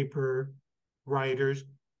 newspaper writers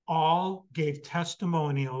all gave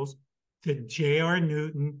testimonials that J.R.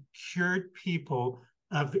 Newton cured people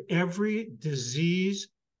of every disease,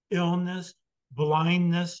 illness,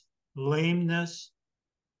 blindness, lameness,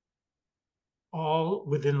 all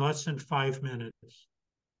within less than 5 minutes.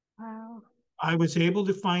 Wow. I was able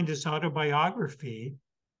to find his autobiography,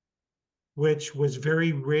 which was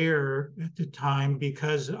very rare at the time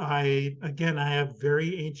because I have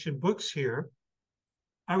very ancient books here.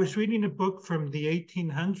 I was reading a book from the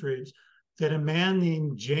 1800s that a man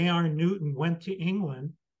named J.R. Newton went to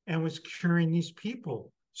England and was curing these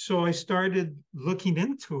people. So I started looking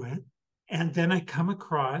into it, and then I come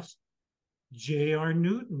across J.R.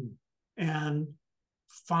 Newton and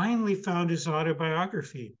finally found his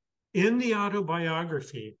autobiography. In the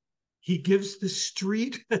autobiography, he gives the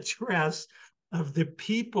street address of the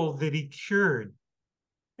people that he cured.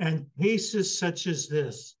 And cases such as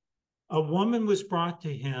this: a woman was brought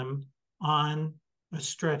to him on a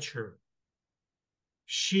stretcher.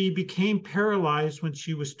 She became paralyzed when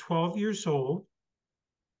she was 12 years old.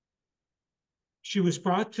 She was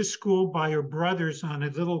brought to school by her brothers on a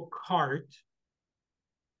little cart.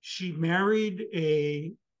 She married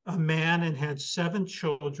a man and had 7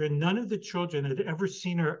 children. None of the children had ever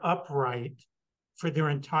seen her upright for their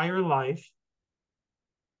entire life.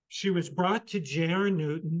 She was brought to J.R.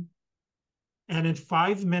 Newton, and in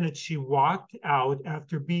 5 minutes, she walked out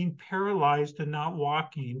after being paralyzed and not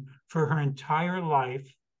walking for her entire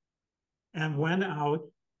life, and went out.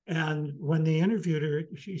 And when they interviewed her,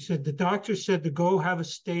 she said, the doctor said to go have a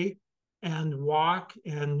steak and walk.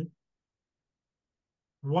 And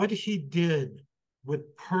what he did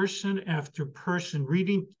with person after person,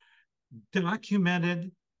 reading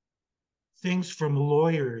documented things from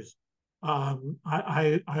lawyers,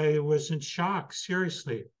 I was in shock,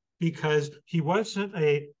 seriously, because he wasn't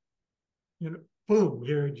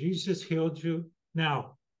boom, Jesus healed you.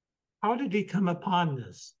 Now, how did he come upon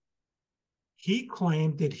this? He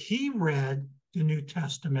claimed that he read the New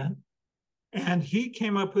Testament and he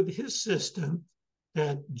came up with his system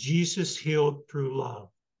that Jesus healed through love.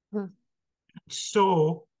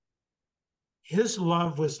 So his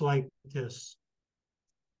love was like this.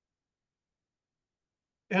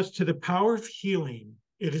 As to the power of healing,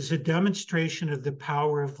 it is a demonstration of the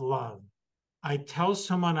power of love. I tell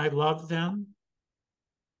someone I love them,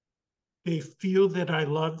 they feel that I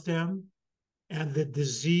love them, and the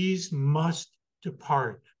disease must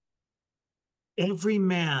depart. Every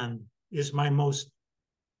man is my most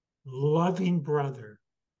loving brother.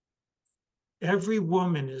 Every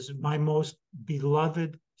woman is my most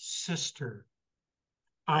beloved sister.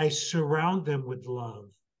 I surround them with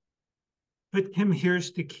love. But Kim,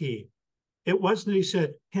 here's the key. It wasn't he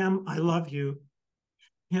said, Kim, I love you.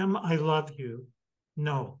 Kim, I love you.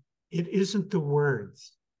 No, it isn't the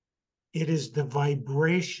words. It is the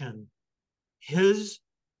vibration. His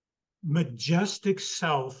majestic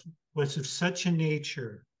self was of such a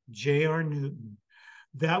nature, J.R. Newton,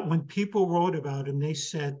 that when people wrote about him, they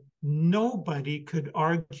said nobody could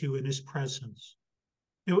argue in his presence.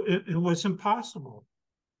 It was impossible.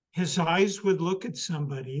 His eyes would look at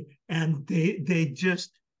somebody and they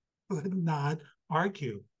just could not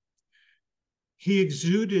argue. He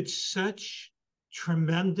exuded such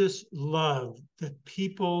tremendous love that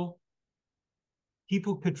people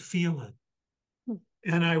could feel it.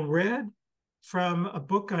 And I read from a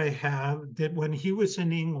book I have that when he was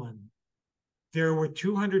in England, there were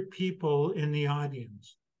 200 people in the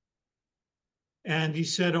audience. And he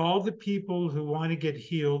said, all the people who want to get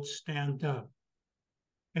healed, stand up.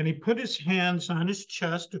 And he put his hands on his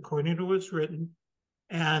chest, according to what's written,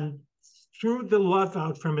 and threw the love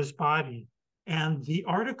out from his body. And the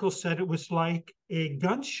article said it was like a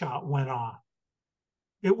gunshot went off.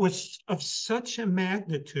 It was of such a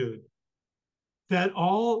magnitude that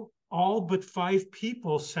all but 5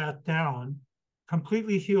 people sat down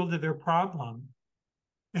completely healed of their problem.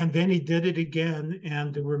 And then he did it again,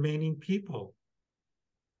 and the remaining people.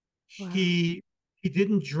 Wow. He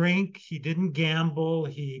didn't drink, he didn't gamble,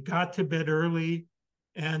 he got to bed early,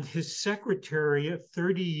 and his secretary of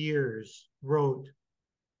 30 years wrote,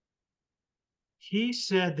 he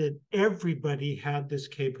said that everybody had this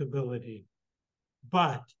capability,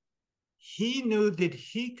 but he knew that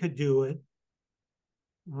he could do it.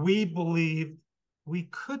 We believed we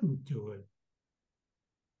couldn't do it.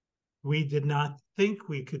 We did not think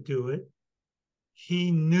we could do it.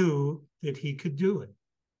 He knew that he could do it.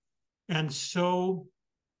 And so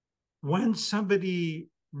when somebody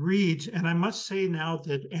reads, and I must say now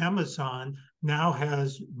that Amazon now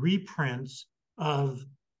has reprints of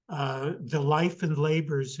the life and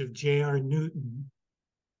labors of J.R. Newton,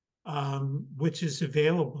 which is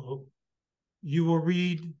available, you will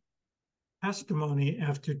read testimony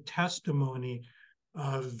after testimony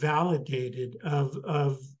validated of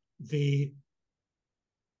the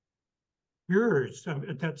jurors.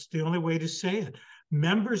 That's the only way to say it.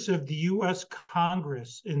 Members of the U.S.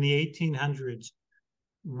 Congress in the 1800s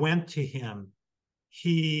went to him.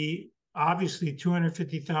 He obviously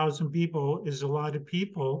 250,000 people is a lot of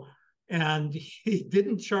people, and he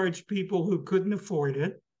didn't charge people who couldn't afford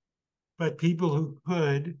it, but people who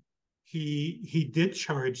could, he did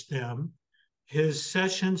charge them. His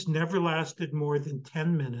sessions never lasted more than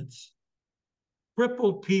 10 minutes.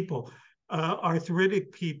 Crippled people,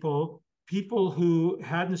 arthritic people, people who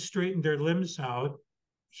hadn't straightened their limbs out,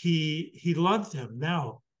 he loved them.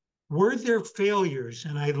 Now, were there failures?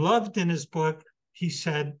 And I loved in his book, he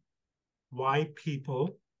said, why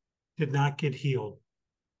people did not get healed.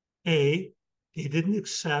 A, they didn't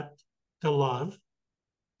accept the love.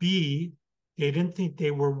 B, they didn't think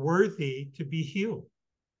they were worthy to be healed.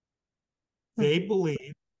 They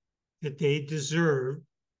believed that they deserved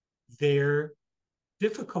their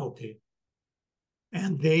difficulty,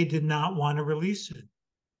 and they did not want to release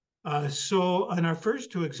it. So in our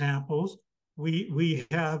first two examples, we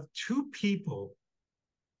have two people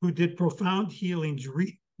who did profound healings,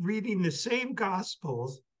 reading the same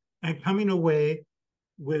gospels and coming away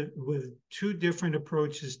with two different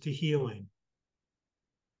approaches to healing.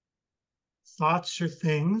 Thoughts are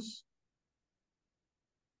things.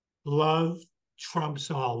 Love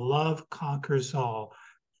trumps all. Love conquers all.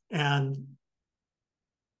 And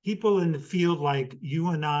people in the field like you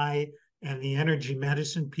and I and the energy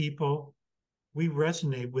medicine people, we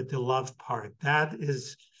resonate with the love part. That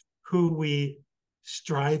is who we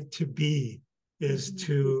strive to be, is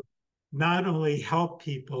to not only help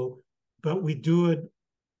people, but we do it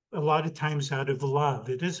a lot of times out of love.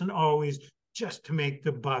 It isn't always just to make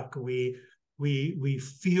the buck. We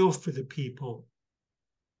feel for the people.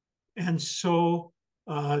 And so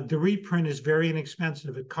the reprint is very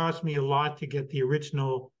inexpensive. It cost me a lot to get the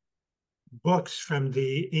original books from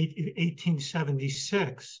the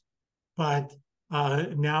 1876, but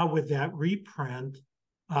now with that reprint,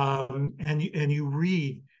 and you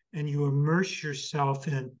read and you immerse yourself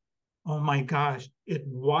in, oh my gosh, it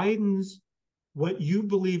widens what you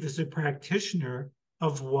believe as a practitioner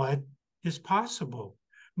of what is possible.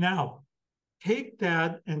 Now, take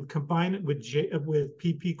that and combine it with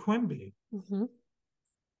P.P. Quimby. Mm-hmm.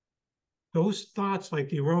 Those thoughts like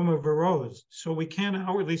the aroma of a rose. So we can't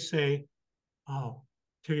outwardly say, oh,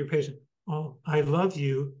 to your patient, oh, I love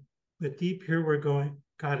you. But deep here we're going,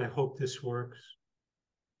 God, I hope this works.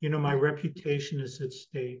 You know, my reputation is at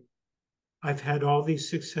stake. I've had all these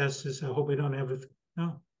successes. I hope I don't have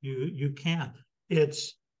no, you can't.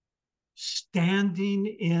 It's standing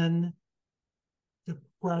in the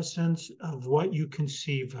presence of what you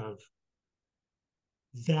conceive of.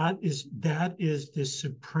 That is the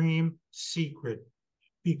supreme secret,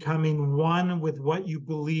 becoming one with what you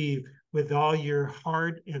believe with all your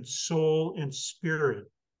heart and soul and spirit.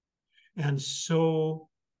 And so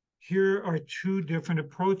here are two different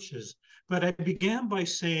approaches. But I began by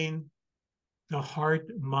saying the heart,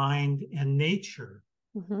 mind, and nature.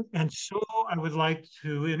 Mm-hmm. And so I would like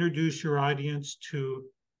to introduce your audience to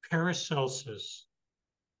Paracelsus,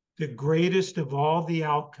 the greatest of all the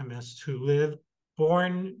alchemists who lived,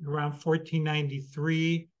 born around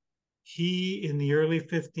 1493. He, in the early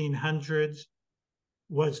 1500s,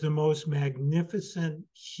 was the most magnificent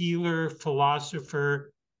healer,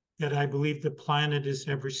 philosopher that I believe the planet has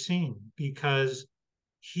ever seen, because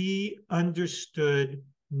he understood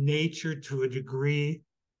nature to a degree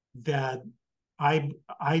that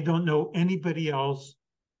I don't know anybody else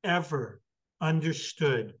ever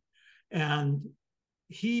understood. And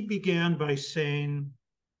he began by saying,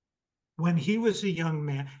 when he was a young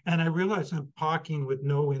man, and I realize I'm talking with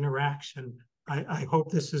no interaction I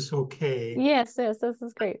hope this is okay. Yes, this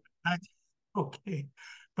is great. Okay.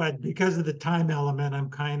 But because of the time element, I'm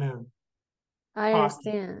kind of I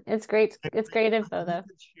understand. It's great. It's great info, though.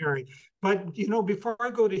 Sherry. But before I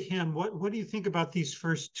go to him, what do you think about these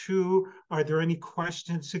first two? Are there any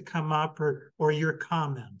questions that come up or your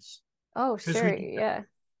comments? Oh, sure. Yeah.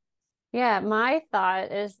 Yeah, my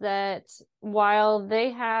thought is that while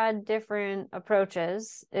they had different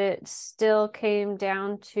approaches, it still came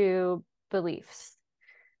down to beliefs.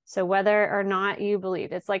 So whether or not you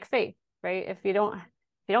believe, it's like faith, right? If you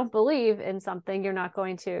don't believe in something, you're not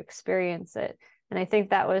going to experience it. And I think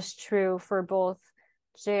that was true for both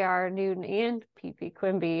J.R. Newton and P.P.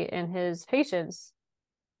 Quimby and his patients.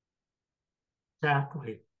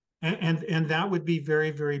 Exactly. And that would be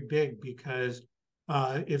very, very big because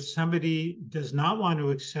if somebody does not want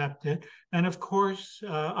to accept it, and of course,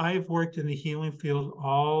 I've worked in the healing field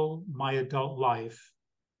all my adult life.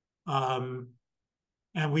 And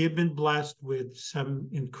we have been blessed with some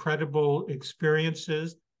incredible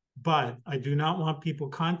experiences, but I do not want people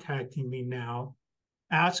contacting me now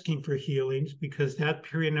asking for healings because that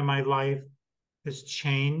period in my life has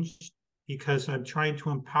changed because I'm trying to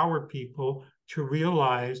empower people to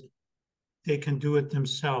realize they can do it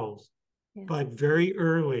themselves. Yeah. But very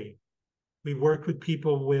early, we worked with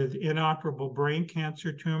people with inoperable brain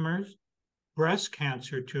cancer tumors, breast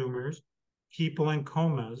cancer tumors, people in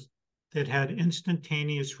comas that had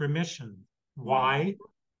instantaneous remission. Why?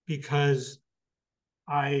 Because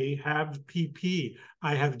I have PP,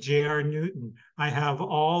 I have J.R. Newton, I have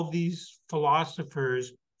all these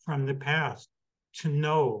philosophers from the past to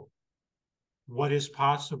know what is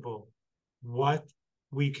possible, what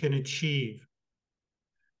we can achieve.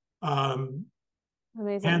 Amazing.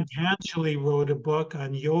 Patanjali wrote a book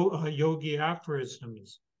on yogi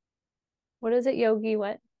aphorisms. What is it, yogi?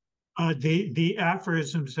 What? The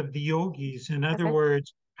aphorisms of the yogis. In other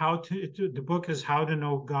words, the book is How to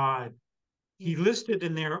Know God. He listed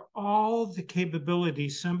in there all the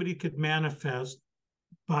capabilities somebody could manifest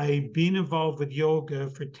by being involved with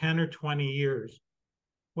yoga for 10 or 20 years.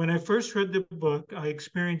 When I first read the book, I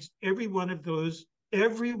experienced every one of those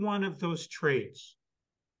traits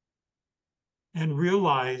and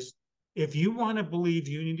realized if you want to believe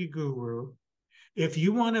you need a guru, if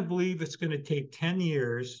you want to believe it's going to take 10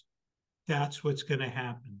 years, that's what's going to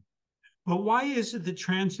happen. But why is it the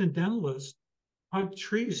transcendentalists hugged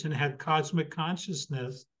trees and had cosmic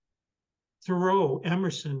consciousness? Thoreau,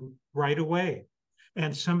 Emerson, right away.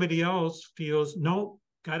 And somebody else feels, no,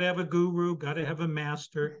 got to have a guru, got to have a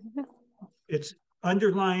master. It's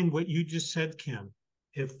underlying what you just said, Kim.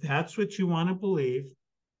 If that's what you want to believe,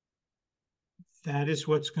 that is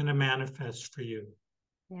what's going to manifest for you.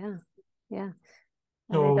 Yeah. Yeah.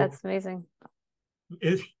 I think that's amazing.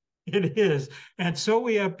 It is. And so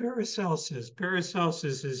we have Paracelsus.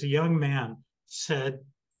 Paracelsus is a young man, said,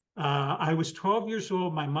 I was 12 years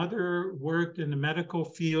old. My mother worked in the medical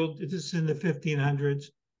field. This is in the 1500s.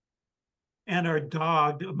 And our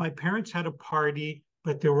dog, my parents had a party,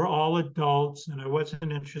 but they were all adults and I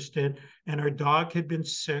wasn't interested. And our dog had been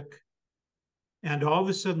sick. And all of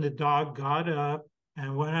a sudden, the dog got up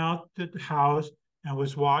and went out to the house and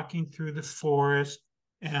was walking through the forest.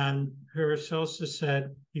 And Paracelsus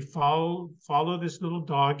said he followed this little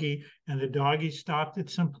doggy, and the doggy stopped at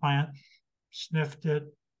some plant, sniffed it,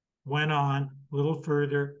 went on a little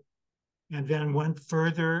further, and then went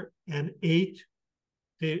further and ate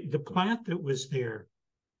the plant that was there.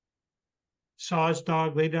 Saw his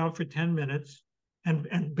dog lay down for 10 minutes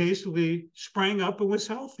and basically sprang up and was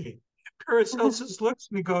healthy. Paracelsus looks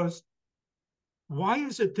and he goes, why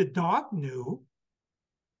is it the dog knew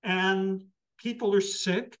and people are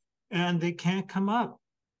sick and they can't come up?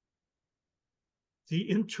 The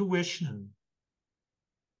intuition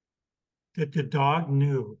that the dog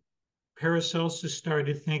knew. Paracelsus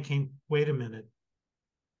started thinking, wait a minute,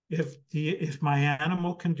 if my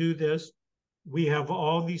animal can do this, we have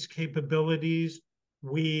all these capabilities,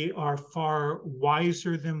 we are far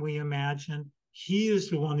wiser than we imagine. He is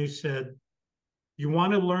the one who said, you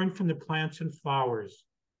want to learn from the plants and flowers,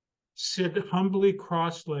 sit humbly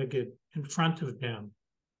cross-legged in front of them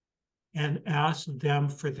and ask them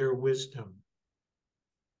for their wisdom.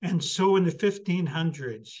 And so in the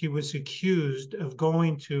 1500s, he was accused of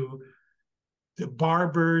going to the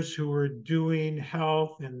barbers who were doing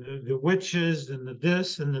health and the witches and the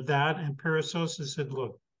this and the that. And Paracelsus said,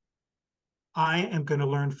 look, I am going to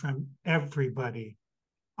learn from everybody.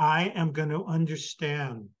 I am going to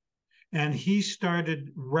understand. And he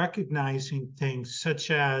started recognizing things such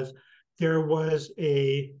as there was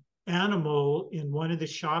a animal in one of the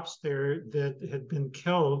shops there that had been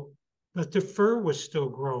killed, but the fur was still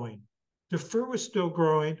growing. The fur was still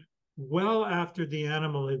growing well after the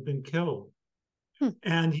animal had been killed.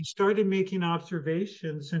 And he started making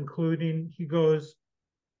observations, including, he goes,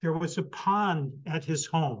 there was a pond at his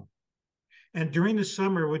home. And during the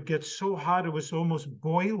summer, it would get so hot, it was almost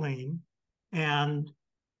boiling. And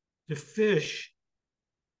the fish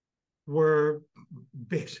were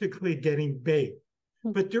basically getting baked.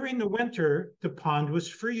 But during the winter, the pond was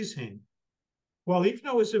freezing. Well, even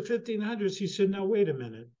though it was the 1500s, he said, no, wait a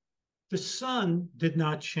minute. The sun did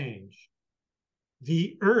not change.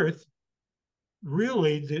 The earth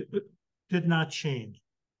really did not change.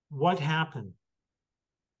 What happened?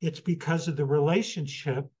 It's because of the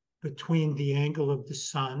relationship between the angle of the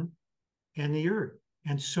sun and the earth.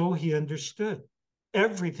 And so he understood.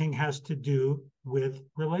 Everything has to do with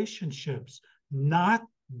relationships, not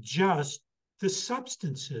just the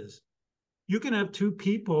substances. You can have two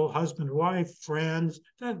people, husband, wife, friends,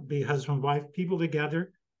 that'd be husband, wife, people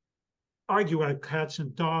together, argue about cats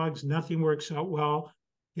and dogs, nothing works out well.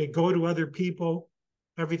 They go to other people,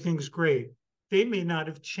 everything's great. They may not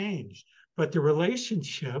have changed, but the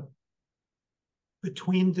relationship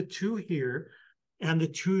between the two here and the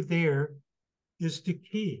two there is the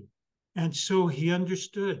key. And so he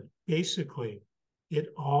understood, basically, it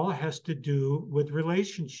all has to do with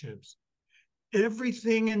relationships.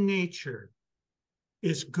 Everything in nature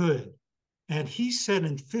is good. And he said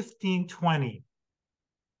in 1520,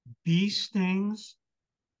 bee stings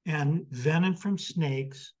and venom from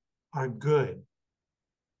snakes are good.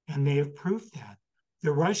 And they have proved that.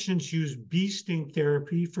 The Russians use bee sting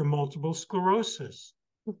therapy for multiple sclerosis.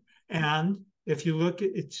 And if you look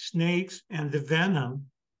at snakes and the venom,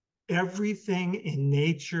 everything in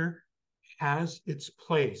nature has its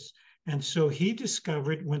place. And so he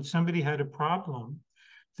discovered when somebody had a problem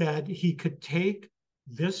that he could take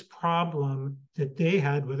this problem that they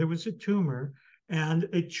had, whether it was a tumor, and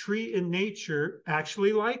a tree in nature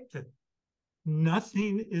actually liked it.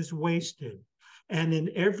 Nothing is wasted. And in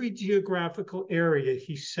every geographical area,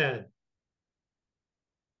 he said,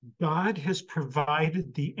 God has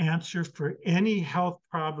provided the answer for any health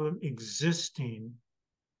problem existing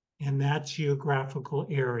in that geographical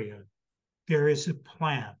area. There is a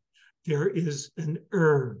plant, there is an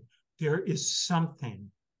herb, there is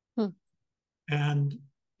something. And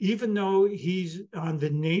even though he's on the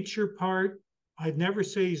nature part, I'd never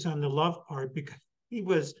say he's on the love part because he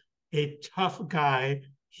was a tough guy.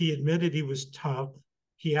 He admitted he was tough.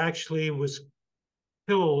 He actually was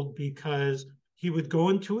killed because he would go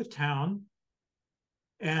into a town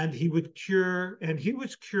and he would cure, and he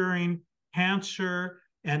was curing cancer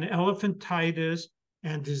and elephantitis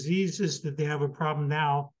and diseases that they have a problem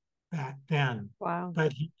now back then. Wow.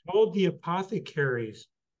 But he told the apothecaries,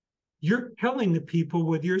 you're killing the people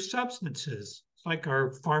with your substances. It's like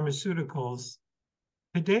our pharmaceuticals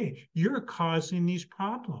today. You're causing these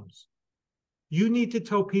problems. You need to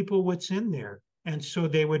tell people what's in there. And so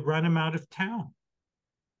they would run him out of town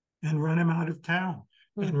and run him out of town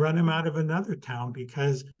and run him out of another town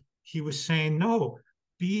because he was saying, no,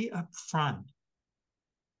 be upfront.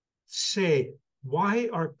 Say, why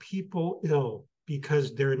are people ill?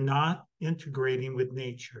 Because they're not integrating with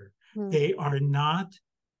nature. They are not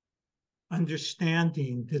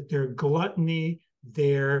understanding that their gluttony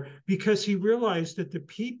there, because he realized that the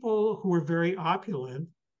people who were very opulent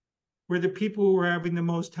were the people who were having the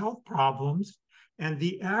most health problems, and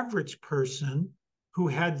the average person who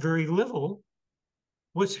had very little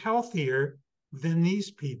was healthier than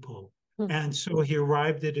these people. And so he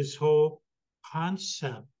arrived at his whole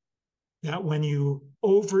concept that when you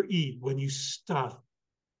overeat, when you stuff,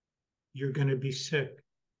 you're going to be sick.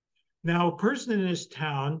 Now, a person in his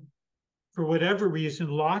town, for whatever reason,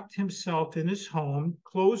 locked himself in his home,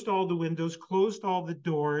 closed all the windows, closed all the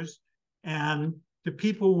doors, and the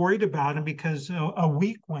people worried about him because a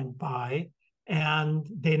week went by and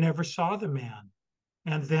they never saw the man.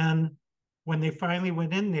 And then when they finally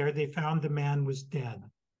went in there, they found the man was dead.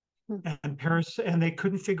 And they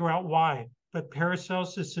couldn't figure out why. But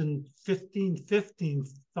Paracelsus in 1515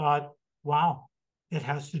 thought, wow, it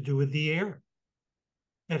has to do with the air.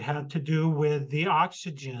 It had to do with the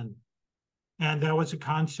oxygen. And that was a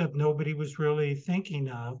concept nobody was really thinking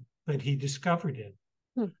of, but he discovered it.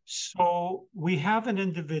 So we have an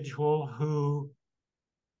individual who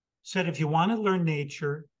said, if you want to learn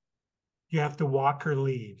nature, you have to walk her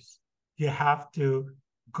leaves. You have to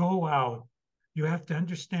go out. You have to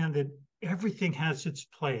understand that everything has its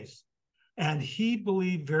place. And he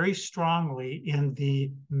believed very strongly in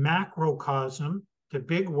the macrocosm, the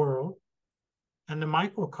big world, and the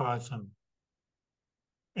microcosm.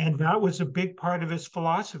 And that was a big part of his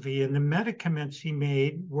philosophy. And the medicaments he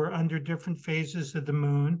made were under different phases of the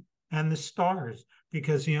moon and the stars,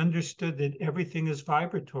 because he understood that everything is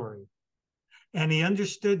vibratory. And he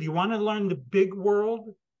understood, you want to learn the big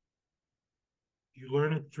world? You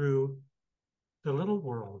learn it through the little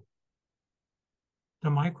world, the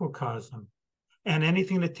microcosm. And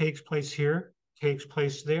anything that takes place here takes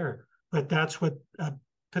place there. But that's what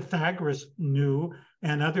Pythagoras knew,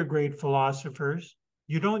 and other great philosophers.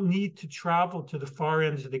 You don't need to travel to the far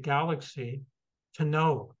ends of the galaxy to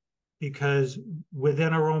know, because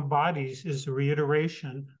within our own bodies is the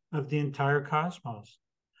reiteration of the entire cosmos.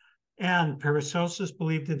 And Paracelsus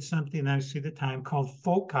believed in something I see the time called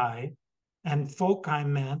foci, and foci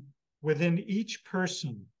meant within each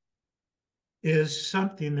person is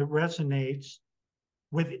something that resonates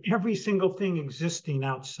with every single thing existing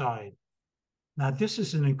outside. Now, this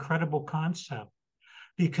is an incredible concept,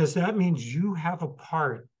 because that means you have a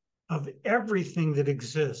part of everything that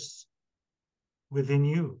exists within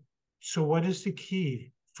you. So what is the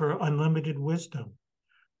key for unlimited wisdom?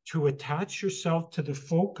 To attach yourself to the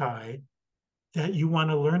foci that you want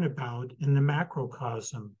to learn about in the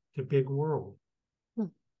macrocosm, the big world.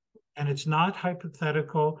 And it's not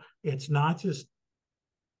hypothetical. It's not just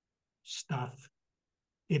stuff.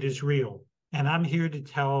 It is real. And I'm here to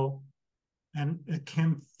tell, and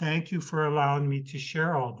Kim, thank you for allowing me to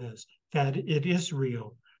share all this, that it is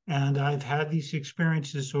real. And I've had these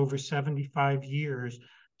experiences over 75 years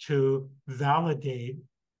to validate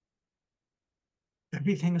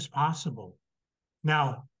everything is possible.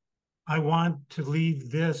 Now, I want to leave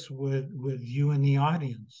this with you in the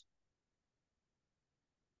audience.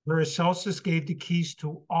 Paracelsus gave the keys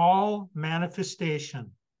to all manifestation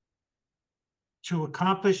to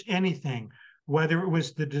accomplish anything, whether it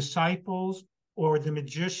was the disciples or the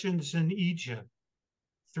magicians in Egypt.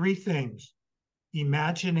 3 things: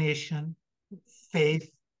 imagination, faith,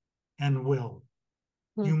 and will.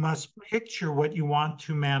 You must picture what you want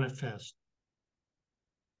to manifest.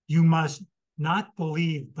 You must not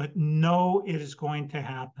believe, but know it is going to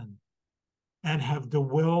happen, and have the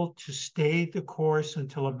will to stay the course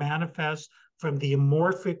until it manifests from the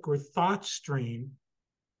amorphic or thought stream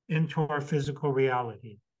into our physical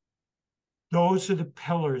reality. Those are the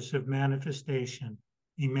pillars of manifestation: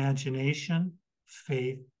 imagination,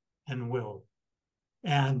 faith, and will.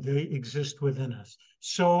 And they exist within us.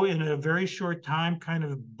 So in a very short time, kind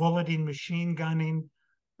of bulleting, machine gunning,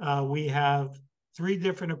 we have 3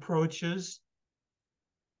 different approaches.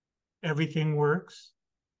 Everything works.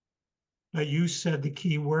 But you said the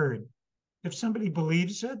key word. If somebody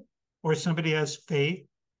believes it, or somebody has faith,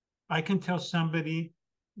 I can tell somebody,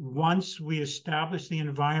 once we establish the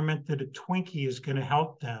environment, that a Twinkie is going to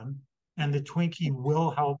help them, and the Twinkie will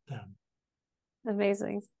help them.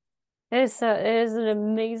 Amazing. It is an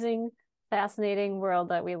amazing, fascinating world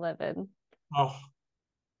that we live in. Oh,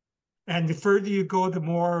 and the further you go, the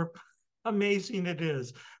more amazing it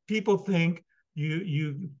is. People think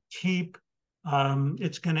you keep,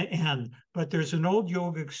 it's going to end. But there's an old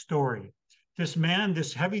yogic story. This man,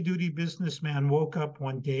 this heavy-duty businessman, woke up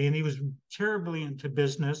one day, and he was terribly into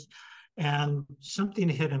business, and something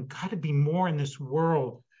hit him. Got to be more in this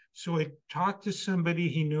world. So he talked to somebody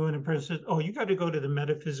he knew, and the person said, oh, you got to go to the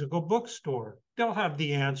metaphysical bookstore. They'll have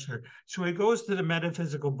the answer. So he goes to the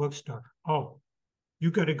metaphysical bookstore. Oh,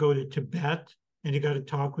 you got to go to Tibet, and you got to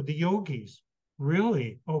talk with the yogis.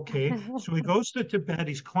 Really? Okay. So he goes to Tibet.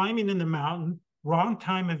 He's climbing in the mountain, wrong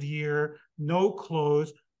time of year, no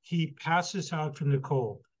clothes. He passes out from the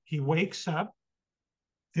cold. He wakes up.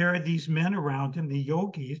 There are these men around him, the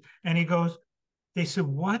yogis, and he goes, they said,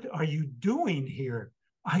 what are you doing here?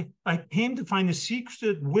 I came to find the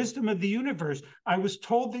secret wisdom of the universe. I was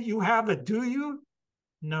told that you have it. Do you?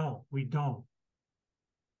 No, we don't.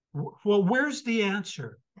 Well, where's the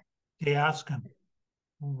answer? They ask him,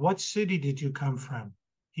 what city did you come from?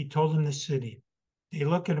 He told them the city. They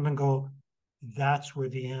look at him and go, that's where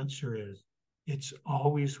the answer is. It's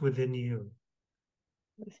always within you.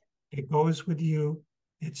 It goes with you.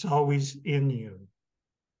 It's always in you.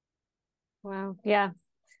 Wow. Yeah,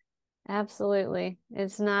 absolutely.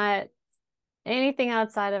 It's not anything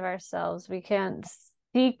outside of ourselves. We could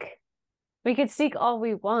seek all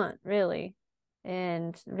we want, really.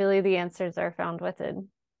 And really the answers are found within.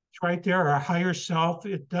 It's right there, our higher self.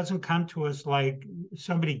 It doesn't come to us like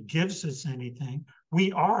somebody gives us anything.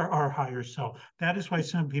 We are our higher self. That is why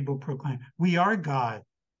some people proclaim, we are God.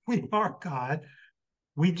 We are God.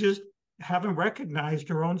 We just haven't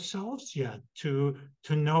recognized our own selves yet to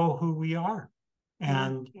know who we are.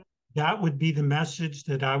 And that would be the message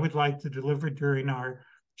that I would like to deliver during our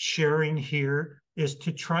sharing here, is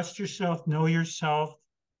to trust yourself, know yourself.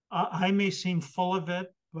 I may seem full of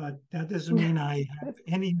it, but that doesn't mean I have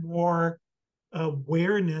any more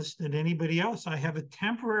awareness than anybody else. I have a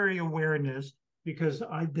temporary awareness because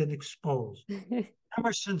I've been exposed.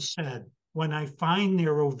 Emerson said, when I find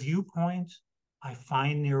narrow viewpoints, I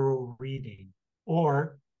find narrow reading.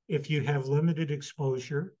 Or if you have limited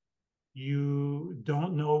exposure, you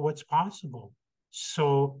don't know what's possible.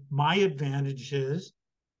 So my advantage is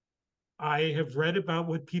I have read about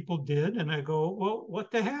what people did and I go, well,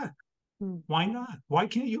 what the heck? Why not? Why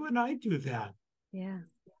can't you and I do that? Yeah.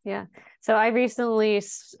 Yeah. So I recently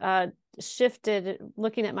shifted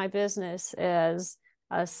looking at my business as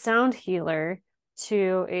a sound healer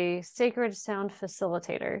to a sacred sound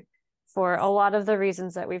facilitator for a lot of the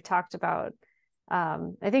reasons that we've talked about.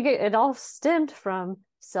 I think it all stemmed from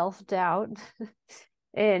self-doubt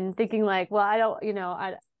and thinking like, well, I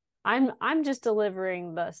don't, I'm just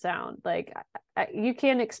delivering the sound. Like you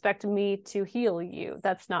can't expect me to heal you.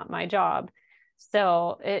 That's not my job.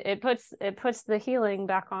 So it puts the healing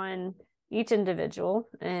back on each individual.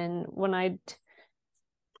 And when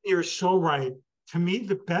You're so right. To me,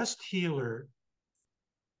 the best healer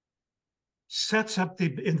sets up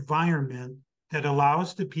the environment that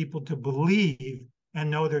allows the people to believe and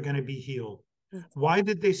know they're going to be healed. Why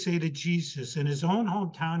did they say to Jesus in his own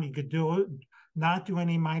hometown he could not do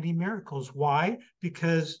any mighty miracles? Why?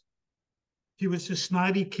 Because he was a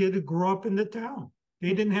snotty kid who grew up in the town.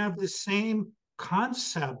 They didn't have the same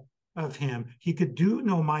concept of him. He could do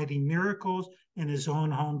no mighty miracles in his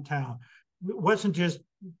own hometown. It wasn't just,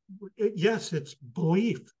 yes, it's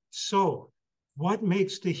belief. So what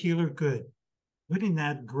makes the healer good? Putting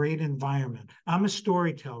that great environment. I'm a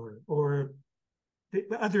storyteller or the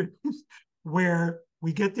other where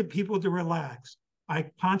we get the people to relax. I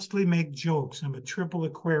constantly make jokes. I'm a triple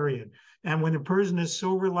Aquarian. And when a person is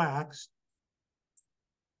so relaxed,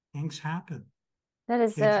 things happen.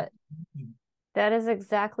 that is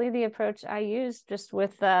exactly the approach I use, just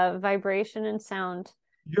with vibration and sound.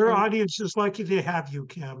 Your audience is lucky to have you,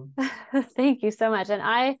 Kim. Thank you so much. And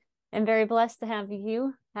I am very blessed to have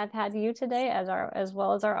had you today as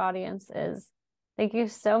well as our audience is. Thank you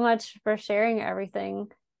so much for sharing everything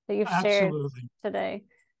that you've shared today.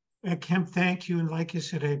 Kim, thank you. And like you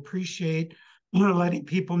said, I appreciate letting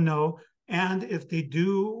people know. And if they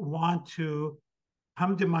do want to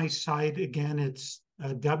come to my site, again, it's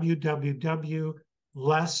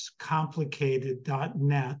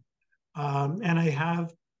www.lesscomplicated.net. And I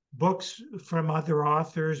have books from other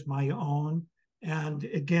authors, my own. And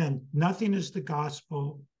again, nothing is the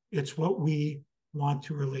gospel. It's what we want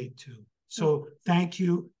to relate to. So thank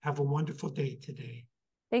you. Have a wonderful day today.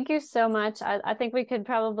 Thank you so much. I think we could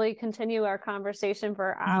probably continue our conversation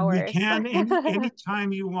for hours. We can.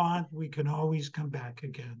 Anytime you want, we can always come back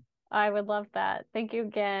again. I would love that. Thank you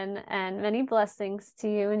again, and many blessings to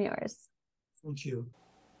you and yours. Thank you.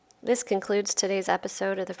 This concludes today's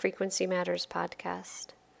episode of the Frequency Matters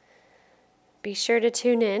podcast. Be sure to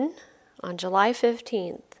tune in on July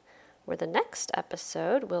 15th, where the next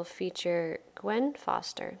episode will feature Gwen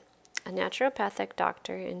Foster, a naturopathic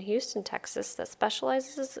doctor in Houston, Texas that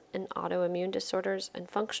specializes in autoimmune disorders and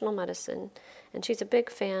functional medicine, and she's a big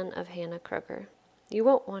fan of Hannah Kroger. You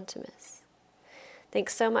won't want to miss.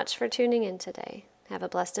 Thanks so much for tuning in today. Have a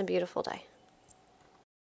blessed and beautiful day.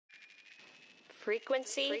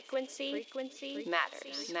 Frequency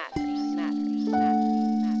matters.